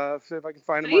 See if I can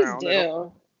find him Please around.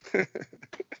 Do.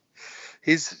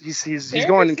 He's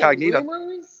going incognito.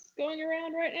 Rumors going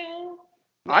around right now.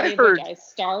 I heard. I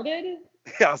started.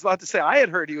 Yeah, I was about to say I had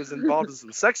heard he was involved in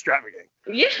some sex trafficking.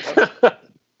 Yeah.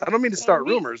 I don't mean to start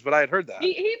rumors, but I had heard that.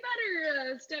 He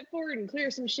better step forward and clear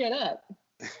some shit up.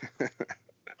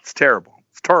 It's terrible.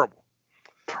 It's terrible.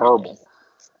 Terrible.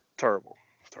 Terrible.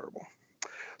 Terrible.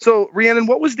 So, Rhiannon,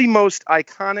 what was the most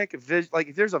iconic if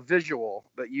there's a visual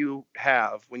that you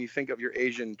have when you think of your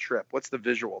Asian trip, what's the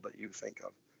visual that you think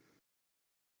of?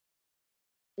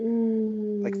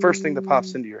 Like first thing that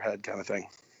pops into your head kind of thing.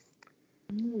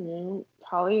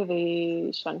 Probably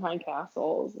the Shanghai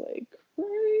castles, like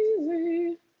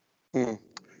crazy. I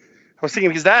was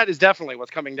thinking because that is definitely what's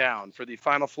coming down for the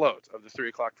final float of the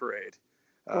 3:00 parade.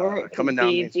 Coming down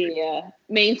Main Street. The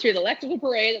Main Street electrical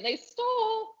parade that they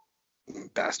stole.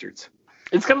 Bastards.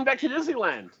 It's coming back to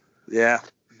Disneyland. Yeah.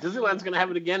 Disneyland's going to have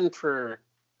it again for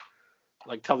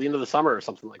like till the end of the summer or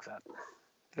something like that.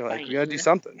 They're like, we got to do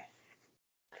something.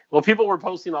 Well, people were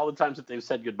posting all the times that they've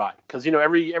said goodbye. Because,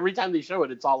 every time they show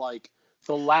it, it's all like,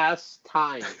 the last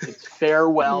time. It's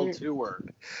farewell tour.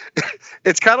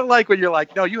 It's kind of like when you're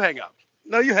like, no, you hang up.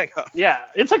 No, you hang up. Yeah,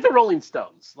 it's like the Rolling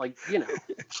Stones. Like,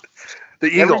 the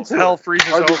Eagles, hell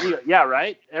freezes over. Yeah,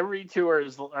 right? Every tour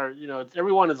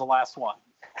everyone is the last one.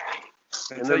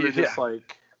 And then you're just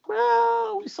like,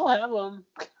 well, we still have them.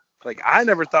 Like, I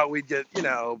never thought we'd get,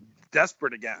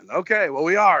 desperate again. Okay, well,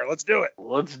 we are. Let's do it.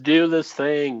 Let's do this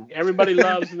thing. Everybody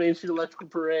loves the Main Street Electrical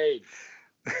Parade.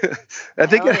 I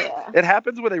think it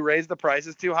happens when they raise the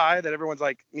prices too high that everyone's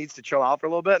like needs to chill out for a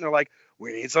little bit, and they're like,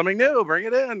 we need something new, bring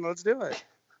it in, let's do it.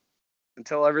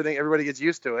 Until everybody gets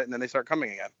used to it, and then they start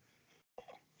coming again.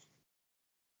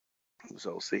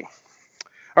 So we'll see.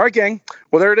 All right, gang.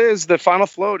 Well, there it is. The final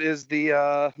float is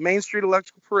the Main Street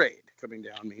Electrical Parade coming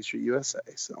down Main Street, USA.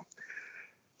 So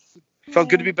felt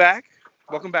good to be back.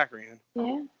 Welcome back, Rhiannon.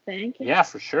 Yeah, thank you. Yeah,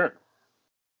 for sure.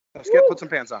 Now, Skip, put some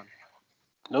pants on.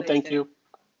 No, thank you.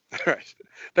 All right.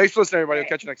 Thanks for listening, everybody. We'll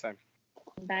catch you next time.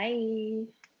 Bye.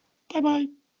 Bye-bye.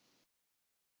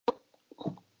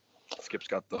 Skip's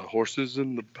got the horses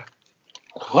in the back.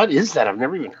 What is that? I've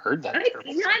never even heard that. Neither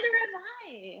have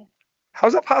I.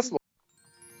 How's that possible?